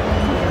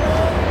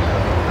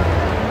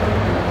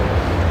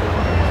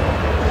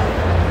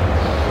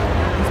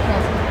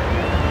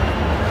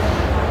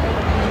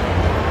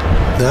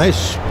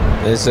 Nice.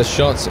 There's a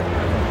shot.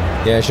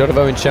 Yeah, a shot of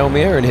Eoghan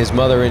Chelmiah and his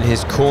mother in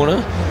his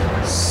corner.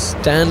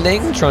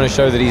 Standing, trying to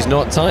show that he's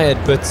not tired.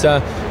 But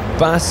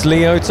Bas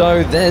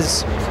Lioto,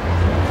 there's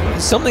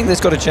something that's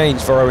got to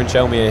change for Eoghan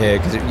Chelmiah here,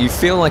 because you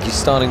feel like he's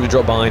starting to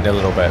drop behind a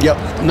little bit. Yep.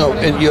 No,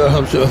 and you're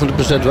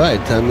 100% right.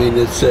 I mean,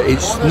 it's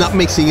not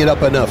mixing it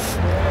up enough.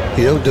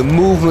 You know, the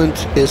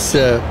movement is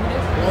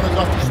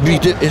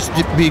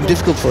being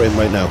difficult for him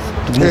right now.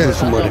 The movement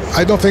from Mardhi.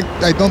 I don't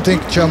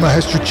think Chelmiah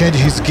has to change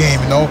his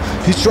game. You know,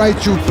 he's trying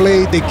to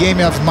play the game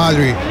of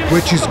Mardhi,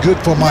 which is good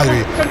for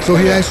Mardhi. So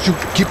he has to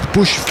keep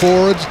push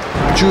forward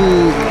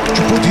to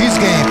put his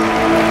game.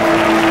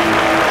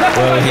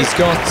 Well, he's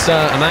got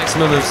a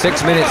maximum of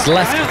 6 minutes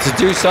left to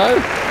do so.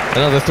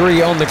 Another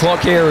 3 on the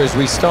clock here as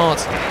we start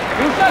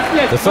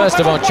the first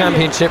of our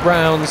championship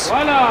rounds.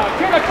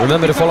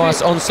 Remember to follow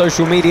us on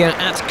social media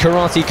at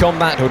Karate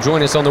Combat, or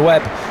join us on the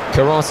web,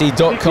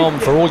 karate.com,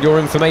 for all your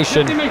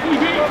information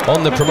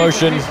on the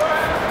promotion.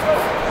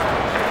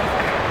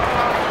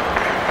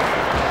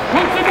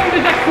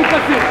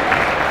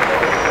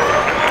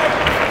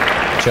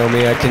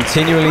 Chelmiah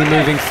continually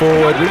moving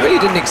forward. We really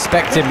didn't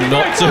expect him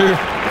not to,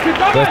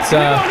 but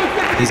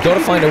he's got to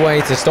find a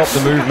way to stop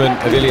the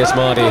movement of Ilies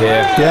Mardhi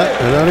here. Yeah,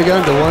 and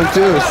again, the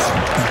 1-2 is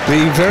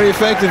being very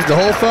effective the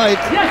whole fight.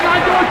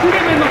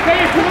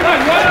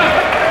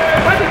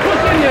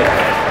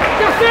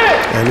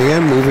 And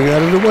again, moving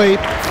out of the way.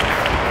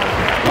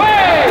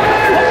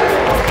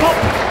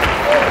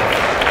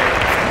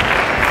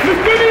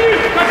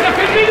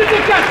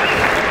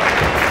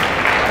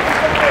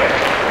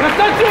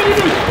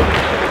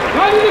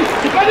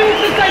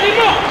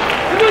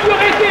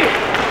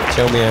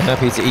 Chelmiah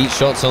happy to eat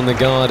shots on the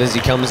guard as he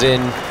comes in.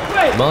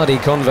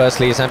 Mardhi,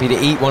 conversely, is happy to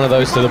eat one of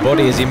those to the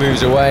body as he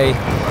moves away.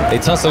 They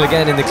tussle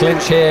again in the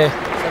clinch here.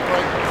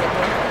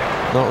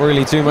 Not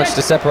really too much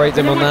to separate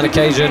them on that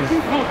occasion.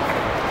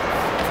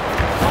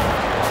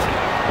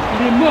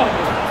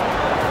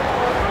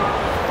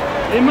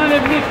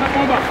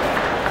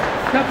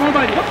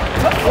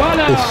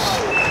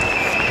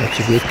 That's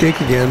a good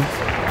kick again.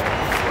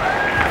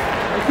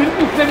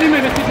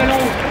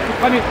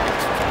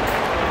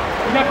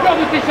 Il a peur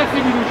de t'échapper,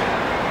 Milouche.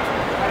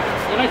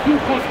 Il reste une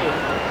crosse.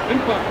 Même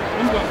pas.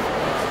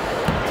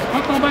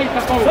 Quand en bas, il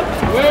tape en haut.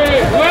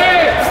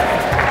 Ouais.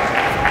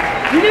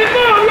 Il est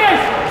mort, yes.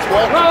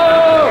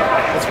 Bravo.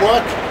 Let's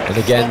work. And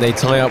again, they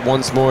tie up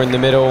once more in the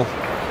middle.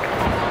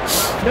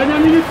 Dernière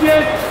minute,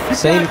 yes.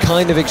 Same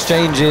kind of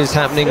exchanges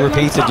happening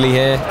repeatedly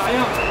here.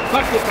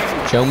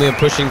 Chelmiah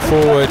pushing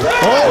forward.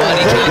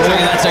 Mardhi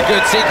countering. That's a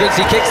good sequence.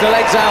 He kicks the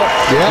legs out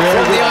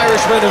from the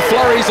Irishman and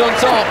flurries on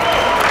top.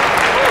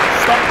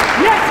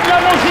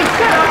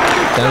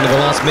 Down to the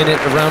last minute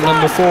of round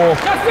number 4.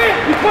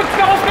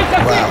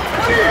 Wow.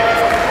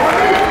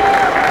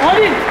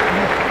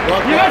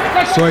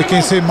 So I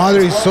can say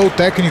Mardhi is so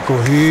technical.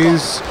 He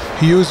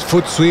used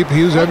foot sweep, he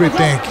used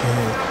everything.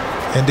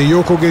 And the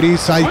Yokogiri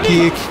side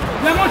kick,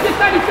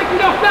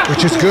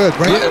 which is good,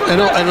 right? Yeah,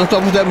 and on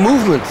top of that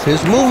movement,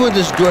 his movement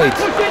is great.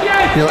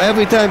 You know,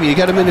 every time you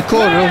get him in the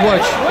corner,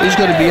 watch, he's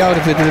going to be out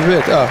of it in a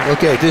bit. Oh,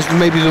 okay, this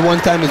may be the one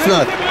time it's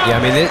not. Yeah,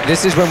 I mean,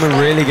 this is when we're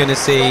really going to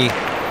see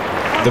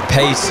the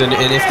pace and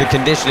if the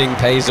conditioning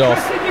pays off.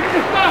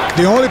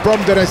 The only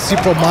problem that I see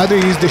for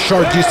Mardhi is the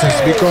short distance,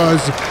 because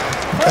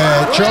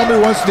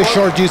Chelmiah wants the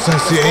short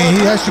distance, and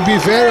he has to be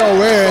very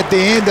aware at the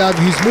end of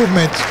his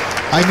movement.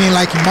 I mean,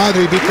 like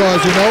Mardhi,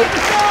 because, you know,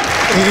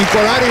 in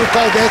karate you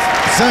call that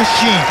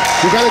zanshin.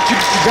 You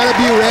gotta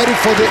be ready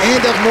for the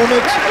end of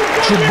movement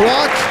to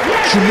block,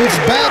 to move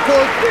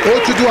backward,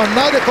 or to do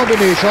another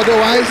combination.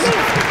 Otherwise,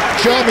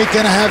 Chelmiah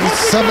can have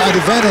some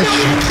advantage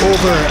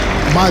over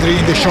Mardhi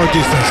in the short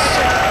distance.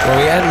 Well,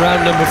 we end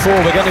round number 4.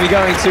 We're going to be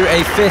going to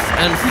a 5th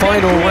and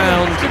final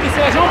round.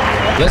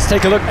 Let's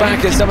take a look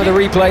back at some of the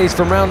replays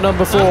from round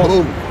number 4.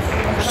 Boom.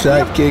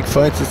 Side kick,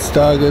 fights its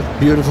target.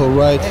 Beautiful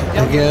right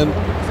again.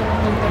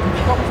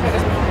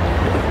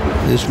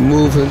 This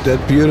movement,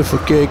 that beautiful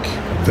kick,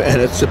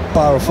 and it's a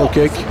powerful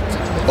kick.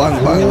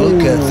 Bang, bang,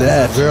 look at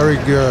that. Very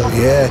good.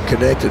 Yeah,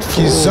 connected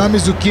full.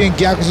 Kizamizuki and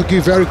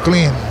Gyakuzuki very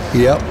clean.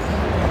 Yep.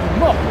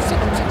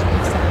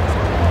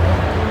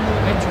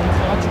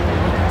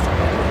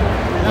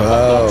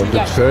 Wow,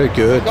 that's very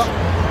good.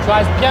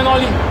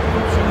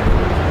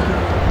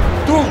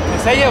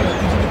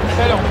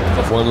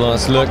 One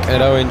last look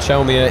at Eoghan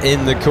Chelmiah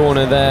in the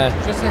corner there.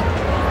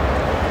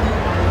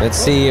 Let's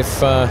see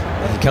if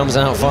he comes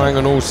out firing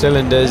on all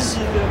cylinders.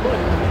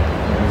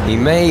 He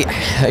may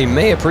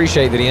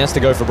appreciate that he has to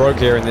go for broke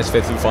here in this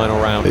 5th and final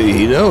round.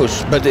 He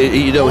knows, but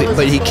you know,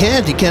 but he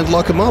can't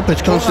lock him up.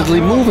 It's constantly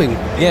moving.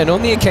 Yeah, and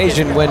on the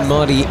occasion when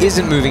Mardhi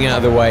isn't moving out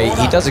of the way,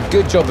 he does a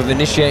good job of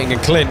initiating a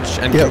clinch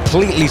and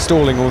completely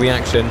stalling all the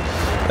action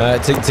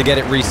to get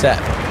it reset.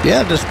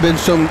 Yeah, there's been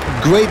some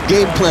great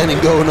game planning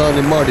going on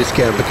in Mardhi's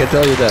camp, I can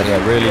tell you that. Yeah,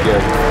 really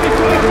good.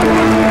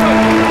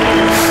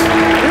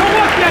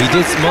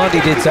 Mardhi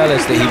did tell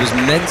us that he was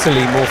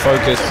mentally more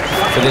focused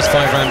for this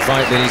 5-round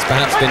fight than he's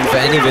perhaps been for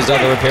any of his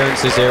other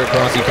appearances here at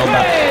Karate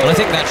Combat, and I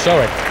think that's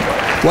showing.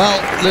 Well,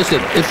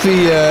 listen, if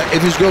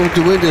he's going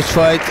to win this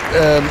fight,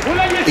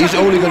 he's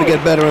only going to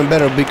get better and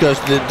better, because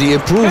the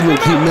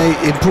improvements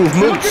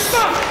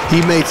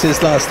he made since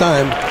last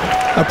time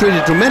are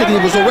pretty dramatic. He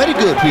was already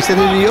good. We said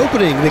in the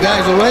opening, the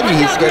guy's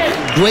he's got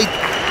great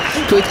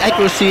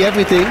accuracy,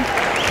 everything.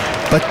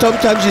 But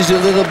sometimes he's a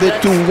little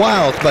bit too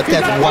wild, but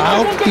that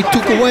wild he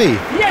took away.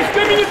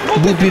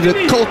 Would be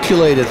the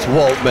calculated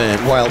wild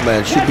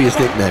man should be his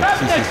nickname.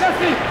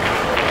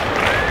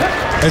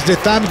 as the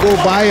time go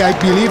by, I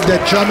believe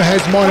that Chelmiah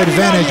has more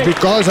advantage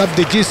because of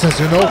the distance,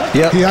 you know.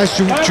 Yep. He has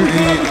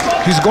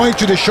he's going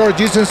to the short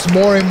distance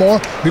more and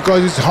more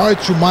because it's hard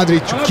to Mardhi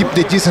to keep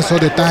the distance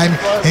all the time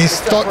and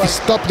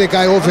stop the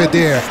guy over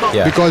there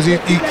because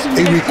it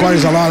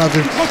requires a lot of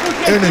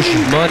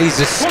energy. Mardhi's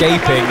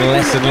escaping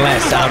less and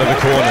less out of the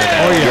corner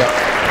now. Oh yeah.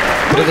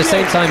 But at the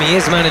same time, he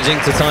is managing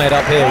to tie it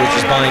up here, which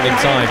is buying him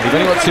time. We've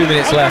only got 2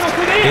 minutes left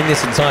in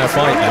this entire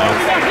fight now.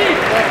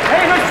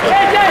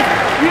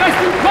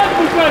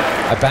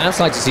 I'd perhaps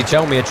like to see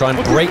Chelmiah try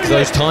and break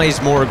those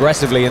ties more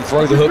aggressivly and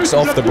throw the hooks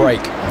off the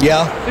break.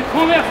 Yeah.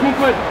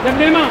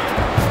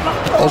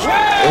 Oh,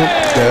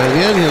 there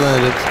again he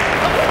landed.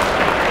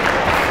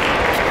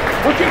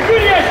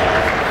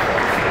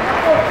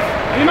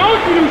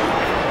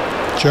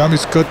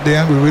 Chelmiah's cut the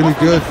angle really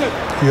good.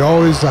 He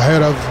always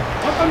ahead of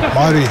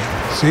Mardhi.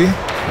 See?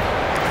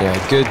 Yeah,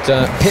 good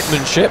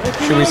pitmanship,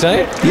 should we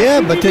say?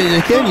 Yeah, but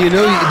then again, you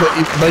know,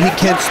 but he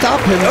can't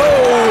stop him.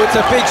 Oh, it's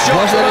a big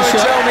shot.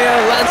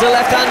 Chelmiah lands a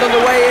left hand on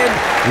the way in.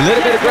 A little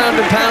bit of ground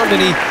and pound,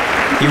 and he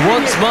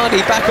wants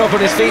Mardhi back up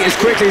on his feet as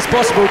quickly as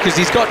possible because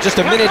he's got just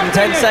 1 minute and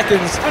 10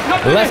 seconds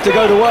left to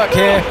go to work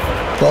here.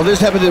 Well, this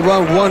happened in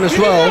round 1 as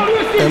well,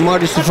 and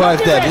Mardhi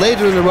survived that.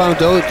 Later in the round,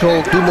 though, it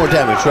will do more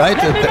damage, right?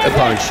 A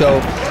punch. So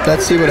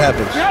let's see what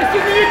happens.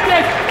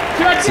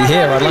 See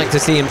here, I'd like to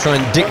see him try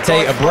and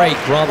dictate a break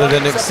rather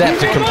than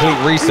accept a complete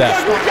reset.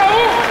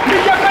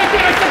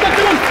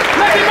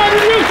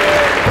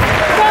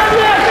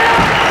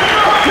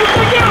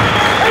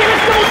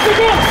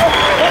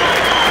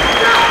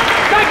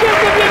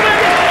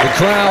 The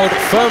crowd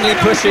firmly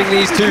pushing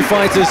these two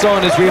fighters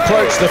on as we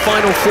approach the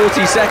final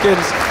 40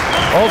 seconds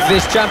of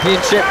this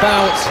championship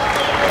bout.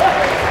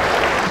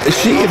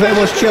 See, if I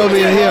was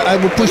Chelmiah here, I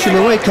would push him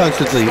away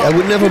constantly. I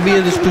would never be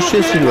in this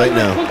position right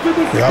now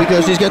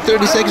because he's got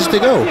 30 seconds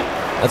to go.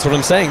 That's what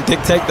I'm saying.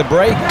 Dictate the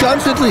break.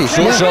 Constantly.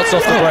 Short shots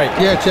off the break.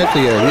 Yeah,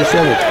 exactly. Yeah, you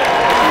said it.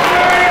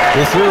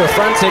 We're through a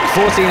frantic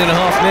 14 and a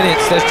half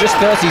minutes. There's just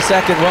 30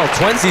 seconds, well,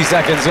 20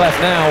 seconds left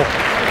now.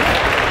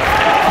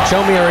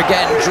 Chelmiah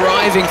again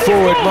driving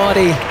forward.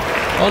 Mardhi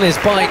on his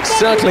bike,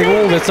 circling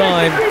all the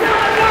time.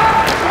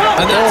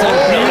 And that's a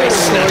nice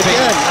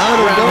snapping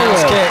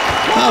roundhouse kick.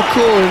 How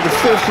cool in the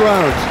 5th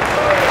round.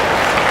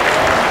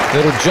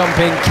 Little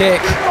jumping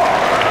kick.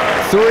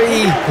 3,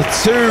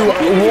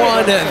 2,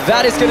 1.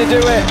 That is going to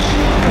do it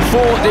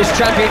for this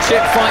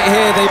championship fight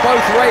here. They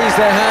both raise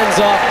their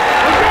hands up.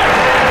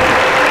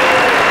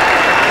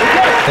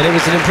 And it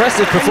was an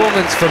impressive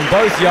performance from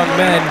both young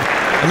men.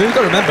 I mean, we've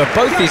got to remember,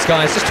 both these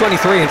guys, just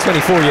 23 and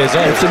 24 years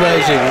old. It's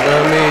amazing.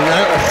 I mean,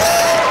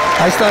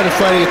 I started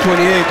fighting at 28,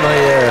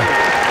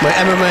 my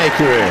MMA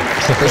career.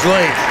 It was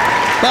late.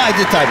 But I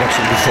did Thai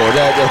boxing before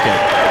that, okay.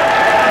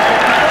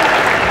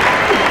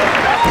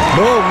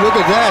 Boom, look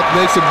at that,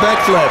 makes a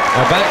backflip.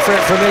 A backflip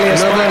from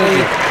Ilies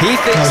Mardhi. He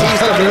thinks he's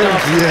got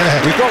enough.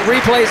 Yeah. We've got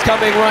replays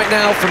coming right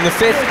now from the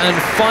 5th and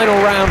final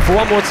round. For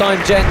one more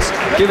time, gents,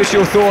 give us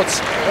your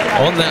thoughts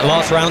on that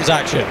last round's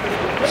action.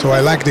 So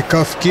I like the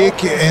cuff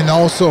kick and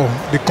also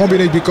the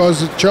combination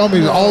because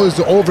Chelmiah is always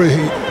over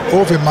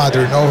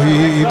Mardhi, you know,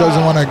 he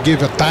doesn't want to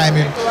give a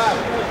timing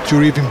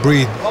to even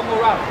breathe.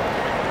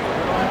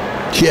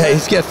 Yeah,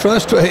 he's get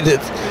frustrated.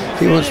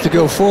 He wants to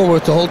go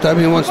forward the whole time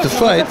he wants to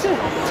fight.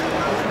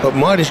 But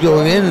Mardhi's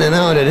going in and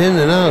out and in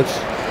and out.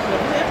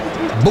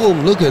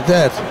 Boom, look at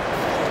that.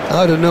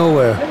 Out of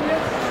nowhere.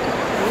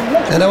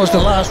 And that was the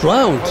last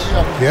round.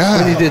 Yeah.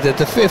 When he did it,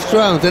 the 5th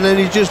round. And then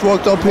he just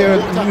walked up here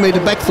and made a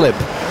backflip.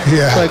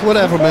 Yeah. It's like,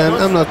 whatever, man,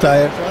 I'm not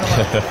tired.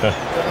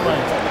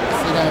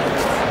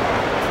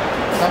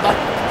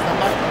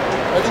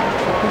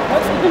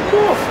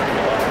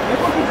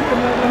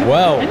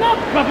 Well,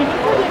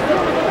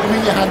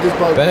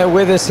 bear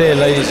with us here,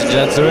 ladies and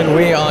gentlemen.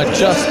 We are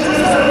just...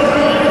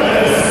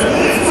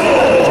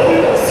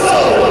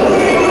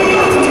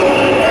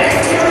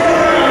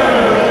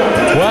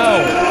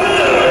 Well,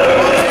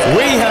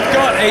 we have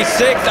got a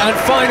 6th and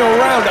final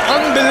round.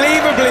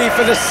 Unbelievably,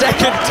 for the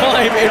 2nd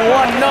time in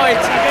one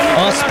night,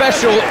 our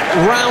special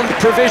round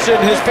provision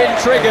has been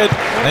triggered,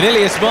 and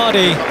Ilies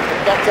Mardhi...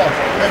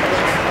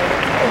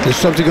 There's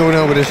something going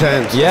on with his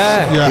hand.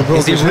 Yeah.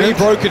 Has he really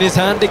broken his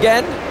hand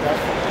again?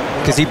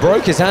 Because he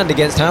broke his hand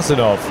against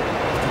Hasanov.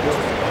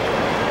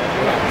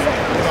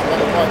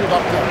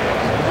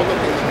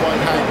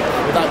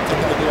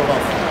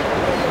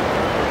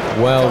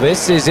 Well,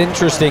 this is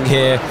interesting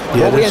here.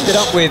 What we ended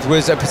up with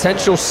was a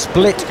potential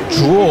split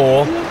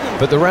draw,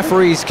 but the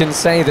referees can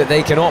say that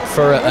they can opt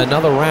for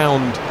another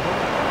round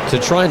to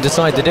try and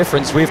decide the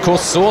difference. We, of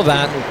course, saw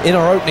that in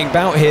our opening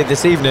bout here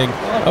this evening.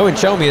 Eoghan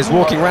Chelmiah is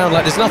walking around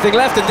like there's nothing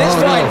left, and this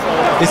fight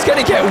is going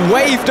to get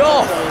waved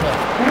off.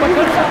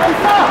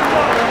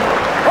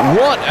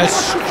 What a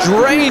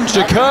strange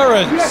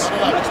occurrence.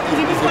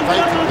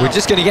 We're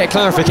just going to get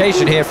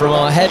clarification here from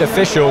our head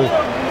official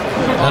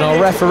and our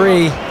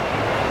referee.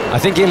 I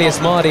think Ilies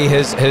Mardhi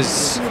has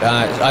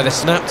either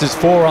snapped his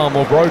forearm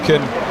or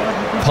broken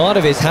part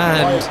of his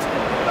hand.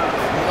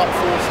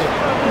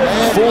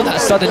 for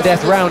that sudden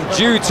death round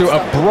due to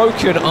a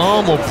broken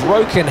arm or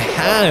broken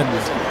hand,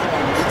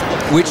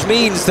 which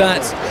means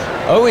that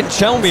Eoghan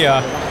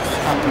Chelmiah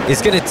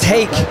is going to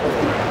take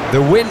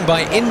the win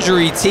by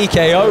injury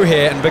TKO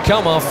here and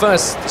become our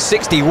first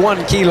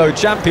 61-kilo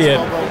champion.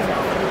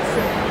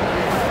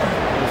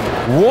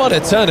 What a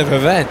turn of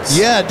events.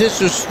 Yeah,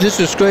 this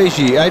is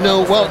crazy. I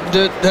know, well,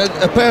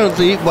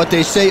 apparently what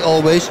they say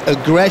always,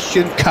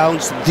 aggression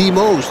counts the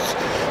most,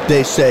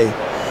 they say.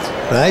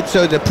 Right?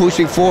 So the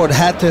pushing forward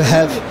had to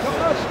have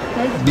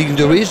been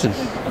the reason.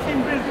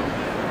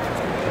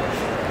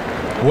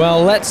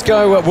 Well, let's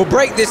go. We'll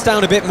break this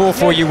down a bit more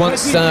for you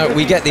once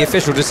we get the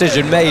official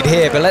decision made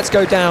here. But let's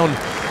go down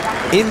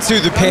into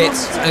the pit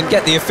and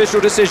get the official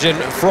decision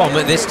from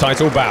this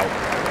title bout.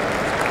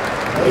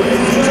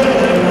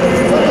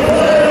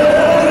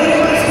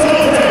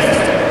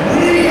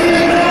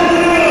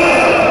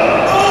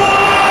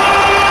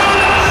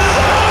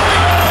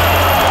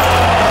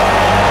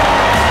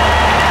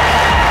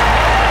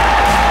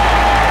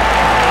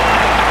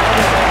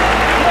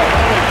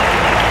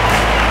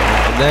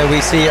 There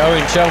we see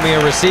Eoghan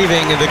Chelmiah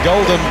receiving the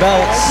golden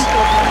belts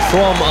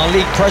from our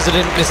league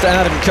president, Mr.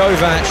 Adam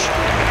Kovac,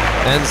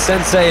 and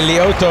Sensei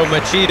Lyoto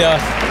Machida.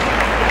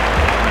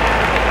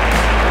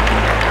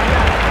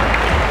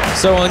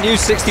 So our new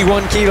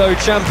 61-kilo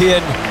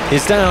champion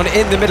is down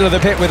in the middle of the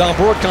pit with our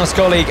broadcast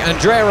colleague,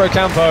 Andrea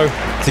Ocampo,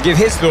 to give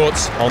his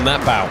thoughts on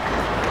that bout.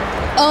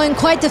 Oh, and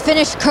quite the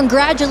finish.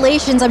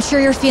 Congratulations. I'm sure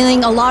you're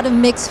feeling a lot of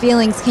mixed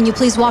feelings. Can you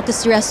please walk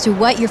us through as to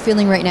what you're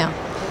feeling right now?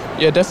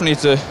 Yeah, definitely.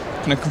 It's a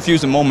kind of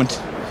confusing moment.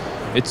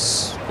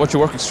 It's what you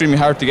work extremely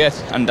hard to get,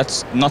 and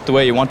that's not the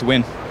way you want to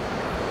win.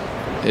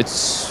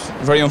 It's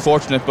very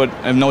unfortunate, but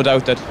I have no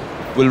doubt that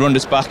we'll run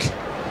this back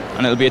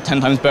and it'll be a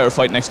 10 times better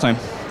fight next time.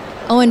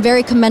 Oh, and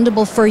very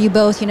commendable for you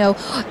both. You know,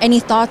 any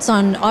thoughts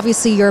on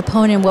obviously your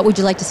opponent? What would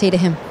you like to say to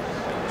him?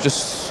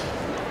 Just,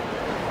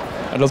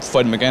 I'd love to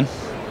fight him again.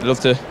 I'd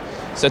love to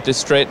set this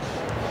straight.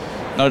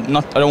 I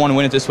don't want to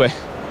win it this way.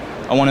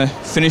 I want to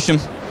finish him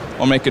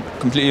or make it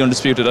completely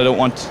undisputed. I don't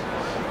want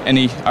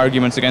any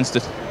arguments against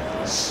it.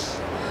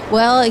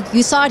 Well,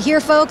 you saw it here,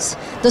 folks.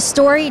 The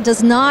story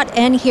does not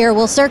end here.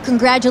 Well, sir,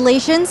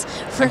 congratulations.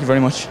 Thank you very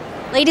much.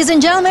 Ladies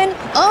and gentlemen,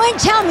 Eoghan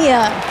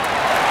Chelmiah.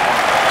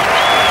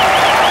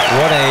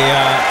 What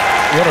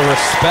a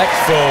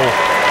respectful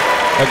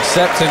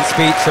acceptance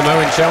speech from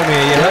Eoghan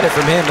Chelmiah. You heard it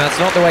from him. That's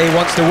not the way he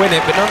wants to win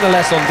it, but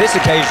nonetheless, on this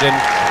occasion,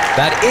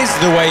 that is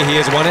the way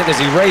he has won it, as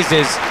he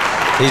raises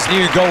his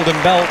new golden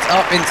belt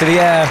up into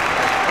the air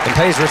and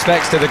pays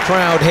respects to the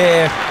crowd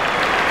here.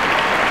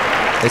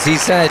 As he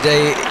said,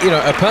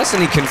 a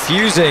personally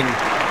confusing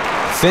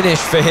finish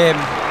for him.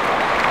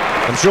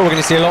 I'm sure we're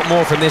going to see a lot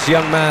more from this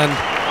young man.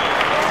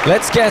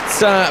 Let's get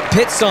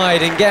pit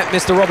side and get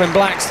Mr. Robin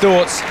Black's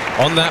thoughts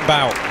on that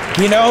bout.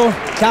 You know,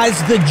 guys,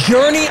 the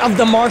journey of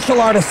the martial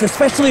artist,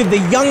 especially of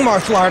the young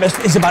martial artist,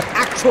 is about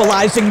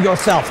actualizing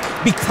yourself,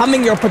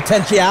 becoming your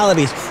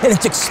potentialities. And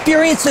it's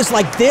experiences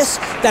like this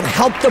that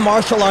help the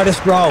martial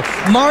artist grow.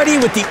 Mardhi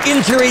with the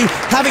injury,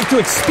 having to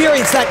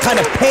experience that kind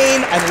of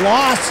pain and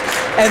loss,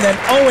 and then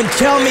Eoghan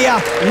Chelmiah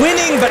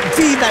winning, but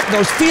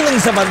those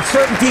feelings of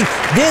uncertainty.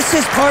 This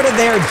is part of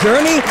their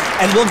journey,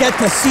 and we'll get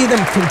to see them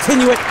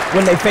continue it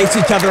when they face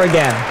each other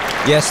again.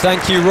 Yes,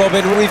 thank you,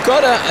 Robin. We've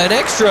got an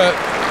extra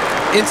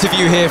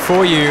interview here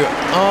for you.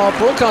 Our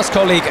broadcast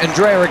colleague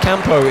Andrea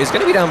Ocampo is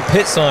going to be down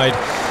pit side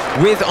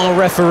with our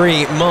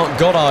referee Mark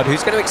Goddard,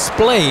 who's going to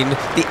explain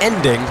the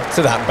ending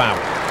to that bout.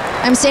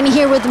 I'm standing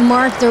here with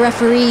Mark, the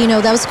referee. You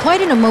know, that was quite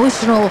an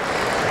emotional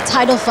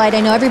title fight. I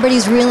know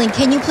everybody's reeling.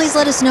 Can you please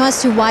let us know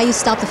as to why you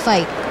stopped the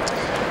fight?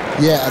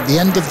 Yeah, at the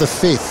end of the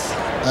fifth,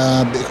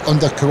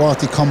 under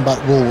Karate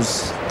Combat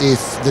rules, if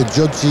the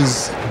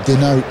judges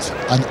denote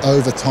an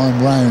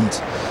overtime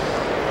round,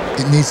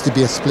 it needs to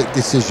be a split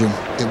decision.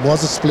 It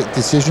was a split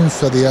decision,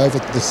 so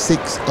the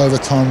sixth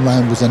overtime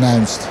round was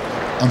announced.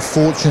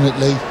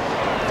 Unfortunately,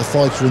 the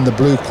fighter in the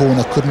blue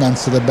corner couldn't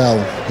answer the bell.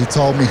 He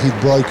told me he'd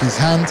broke his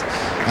hand,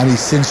 and he's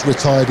since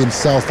retired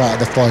himself out of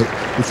the fight,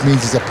 which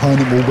means his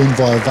opponent will win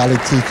via valid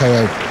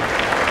TKO.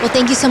 Well,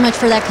 thank you so much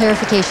for that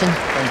clarification.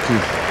 Thank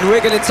you.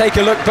 We're going to take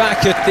a look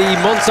back at the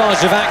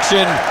montage of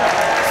action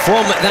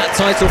from that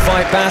title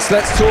fight, Bas.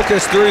 Let's talk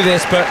us through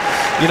this, but,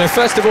 you know,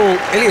 first of all,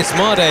 Ilies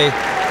Mardhi,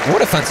 what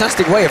a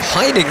fantastic way of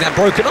hiding that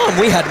broken arm.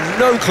 We had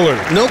no clue.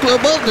 No clue.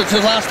 Well,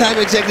 the last time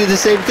exactly the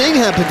same thing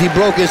happened. He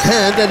broke his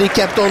hand and he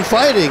kept on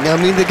fighting. I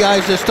mean, the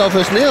guy's as tough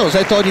as nails.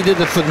 I thought he did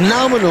a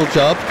phenomenal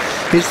job.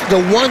 The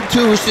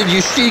 1-2s,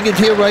 you're seeing it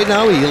here right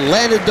now. He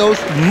landed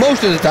those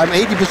most of the time,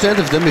 80%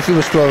 of them if he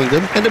was throwing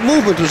them. And the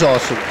movement was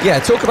awesome.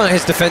 Yeah, talk about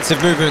his defensive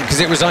movement,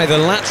 because it was either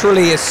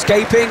laterally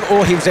escaping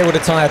or he was able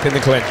to tie up in the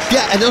clinch.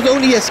 Yeah, and not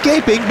only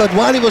escaping, but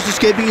while he was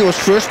escaping, he was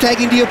first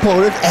tagging the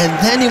opponent and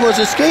then he was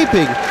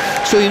escaping.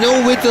 So, you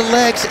know, with the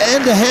legs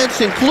and the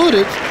hands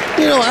included,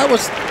 you know, I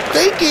was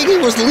thinking he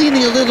was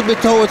leaning a little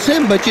bit towards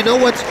him, but you know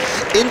what?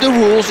 In the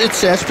rules it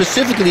says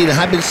specifically, and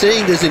I've been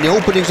saying this in the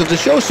openings of the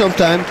show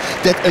sometime,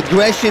 that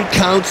aggression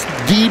counts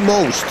the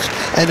most.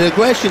 And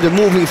aggression, the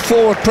moving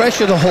forward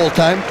pressure the whole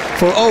time,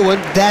 for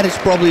Eoghan, that is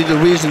probably the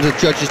reason the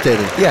judges did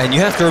it. Yeah, and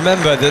you have to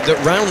remember that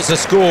rounds are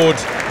scored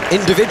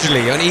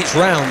individually on each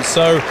round,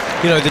 so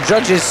you know the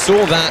judges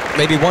saw that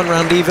maybe 1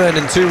 round even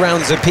and 2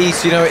 rounds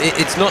apiece. You know,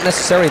 it's not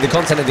necessarily the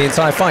content of the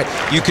entire fight.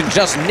 You can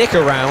just nick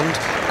a round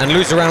and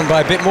lose a round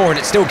by a bit more and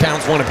it still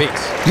counts 1 apiece.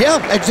 Yeah,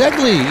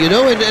 exactly, you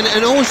know, and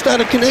Eoghan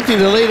started connecting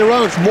the later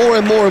rounds more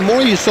and more and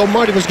more. You saw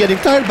Mardhi was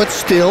getting tired, but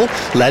still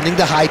landing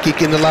the high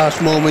kick in the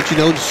last moment, you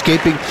know,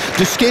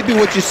 escaping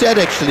what you said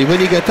actually.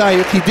 When he got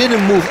tired, he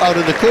didn't move out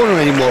of the corner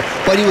anymore,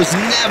 but he was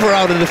never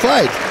out of the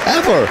fight,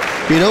 ever.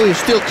 You know, he's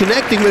still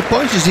connecting with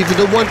punches, even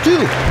the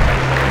 1-2.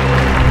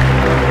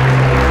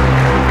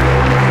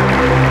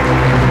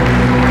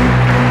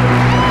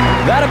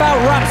 That about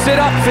wraps it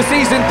up for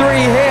Season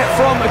 3 here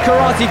from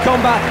Karate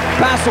Combat.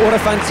 Bas, what a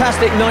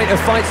fantastic night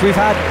of fights we've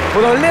had,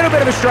 with a little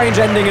bit of a strange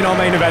ending in our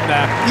main event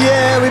there.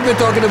 Yeah, we've been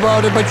talking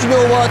about it, but you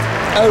know what?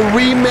 A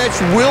rematch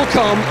will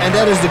come, and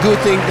that is the good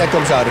thing that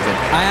comes out of it.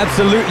 I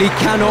absolutely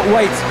cannot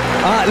wait.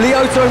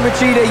 Lyoto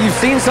Machida, you've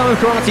seen some of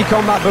Karate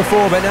Combat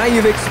before, but now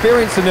you've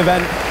experienced an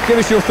event. Give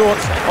us your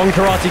thoughts on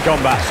Karate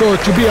Combat. So,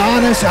 to be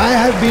honest, I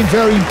have been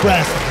very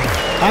impressed.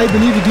 I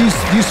believe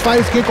these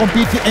fighters can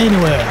compete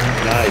anywhere.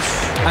 Nice.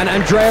 And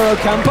Andrea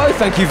Ocampo,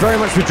 thank you very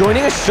much for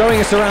joining us,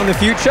 showing us around the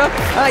future.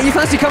 You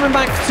fancy coming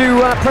back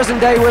to present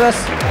day with us?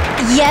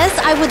 Yes,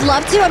 I would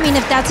love to. I mean,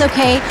 if that's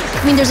okay.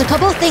 I mean, there's a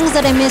couple of things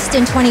that I missed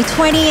in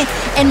 2020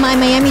 and my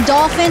Miami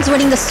Dolphins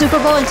winning the Super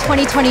Bowl in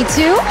 2022.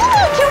 Oh,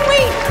 I can't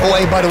wait. Oh,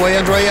 hey, by the way,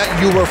 Andrea,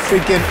 you were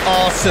freaking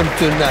awesome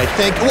tonight.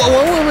 Thank you.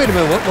 Whoa, wait a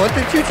minute. What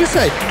did you just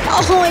say?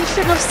 Oh, I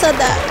shouldn't have said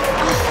that.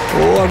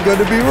 Oh, I'm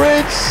gonna be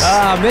rich.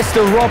 Mr.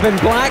 Robin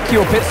Black,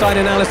 your pit side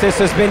analysis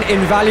has been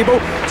invaluable.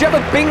 Do you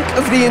have a bink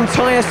of the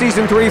entire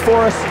Season 3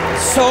 for us?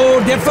 So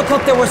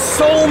difficult. There were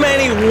so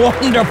many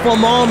wonderful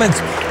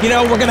moments. You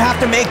know, we're gonna have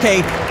to make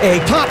a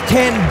top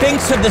 10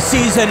 binks of the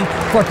season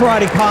for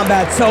Karate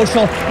Combat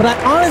Social, but I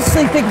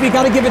honestly think we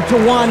gotta give it to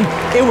one.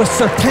 It was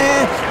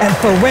Certan and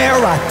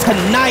Ferreras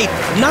tonight.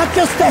 Not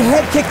just the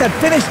head kick that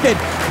finished it,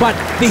 but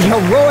the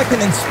heroic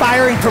and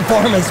inspiring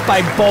performance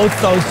by both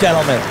those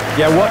gentlemen.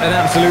 Yeah, what an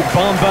absolute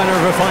barn burner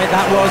of a fight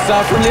that was.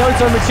 From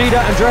Lyoto Machida,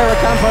 Andrea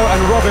Ocampo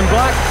and Robin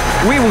Black,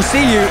 we will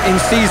see you in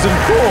Season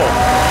 4.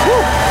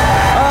 Woo.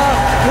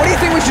 What do you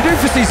think we should do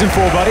for Season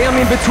 4, buddy? I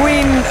mean,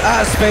 between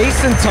space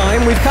and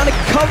time, we've kind of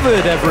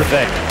covered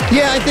everything.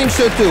 Yeah, I think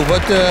so too.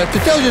 But to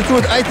tell you the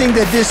truth, I think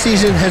that this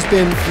season has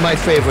been my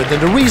favorite.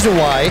 And the reason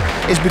why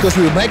is because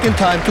we were back in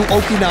time to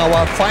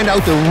Okinawa, find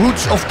out the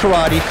roots of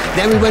karate.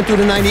 Then we went to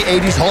the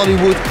 1980s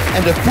Hollywood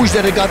and the push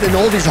that it got in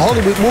all these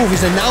Hollywood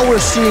movies. And now we're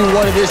seeing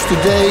what it is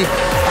today.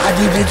 I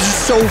mean, it's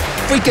so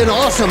freaking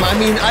awesome. I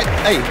mean,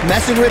 hey,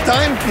 messing with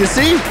time, you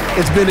see?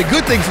 It's been a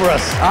good thing for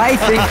us. I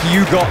think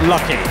you got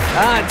lucky.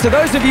 To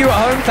those of you at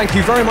home, thank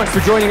you very much for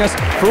joining us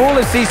for all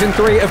of Season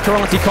 3 of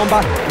Karate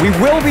Combat. We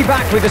will be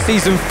back with a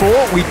Season 4.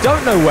 We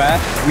don't know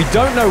where, we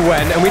don't know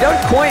when, and we don't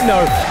quite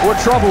know what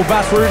trouble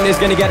Bas Rutten is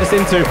going to get us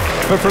into.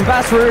 But from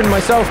Bas Rutten,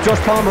 myself,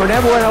 Josh Palmer, and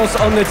everyone else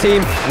on the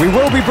team, we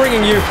will be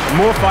bringing you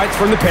more fights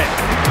from the pit.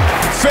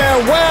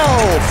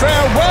 Farewell,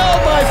 farewell,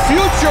 my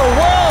future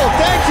world.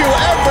 Thank you,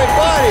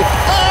 everybody.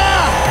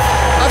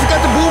 I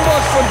forgot the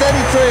boombox for Danny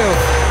Trejo.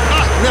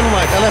 Never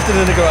mind, I left it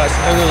in the garage.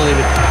 I'm gonna leave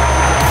it.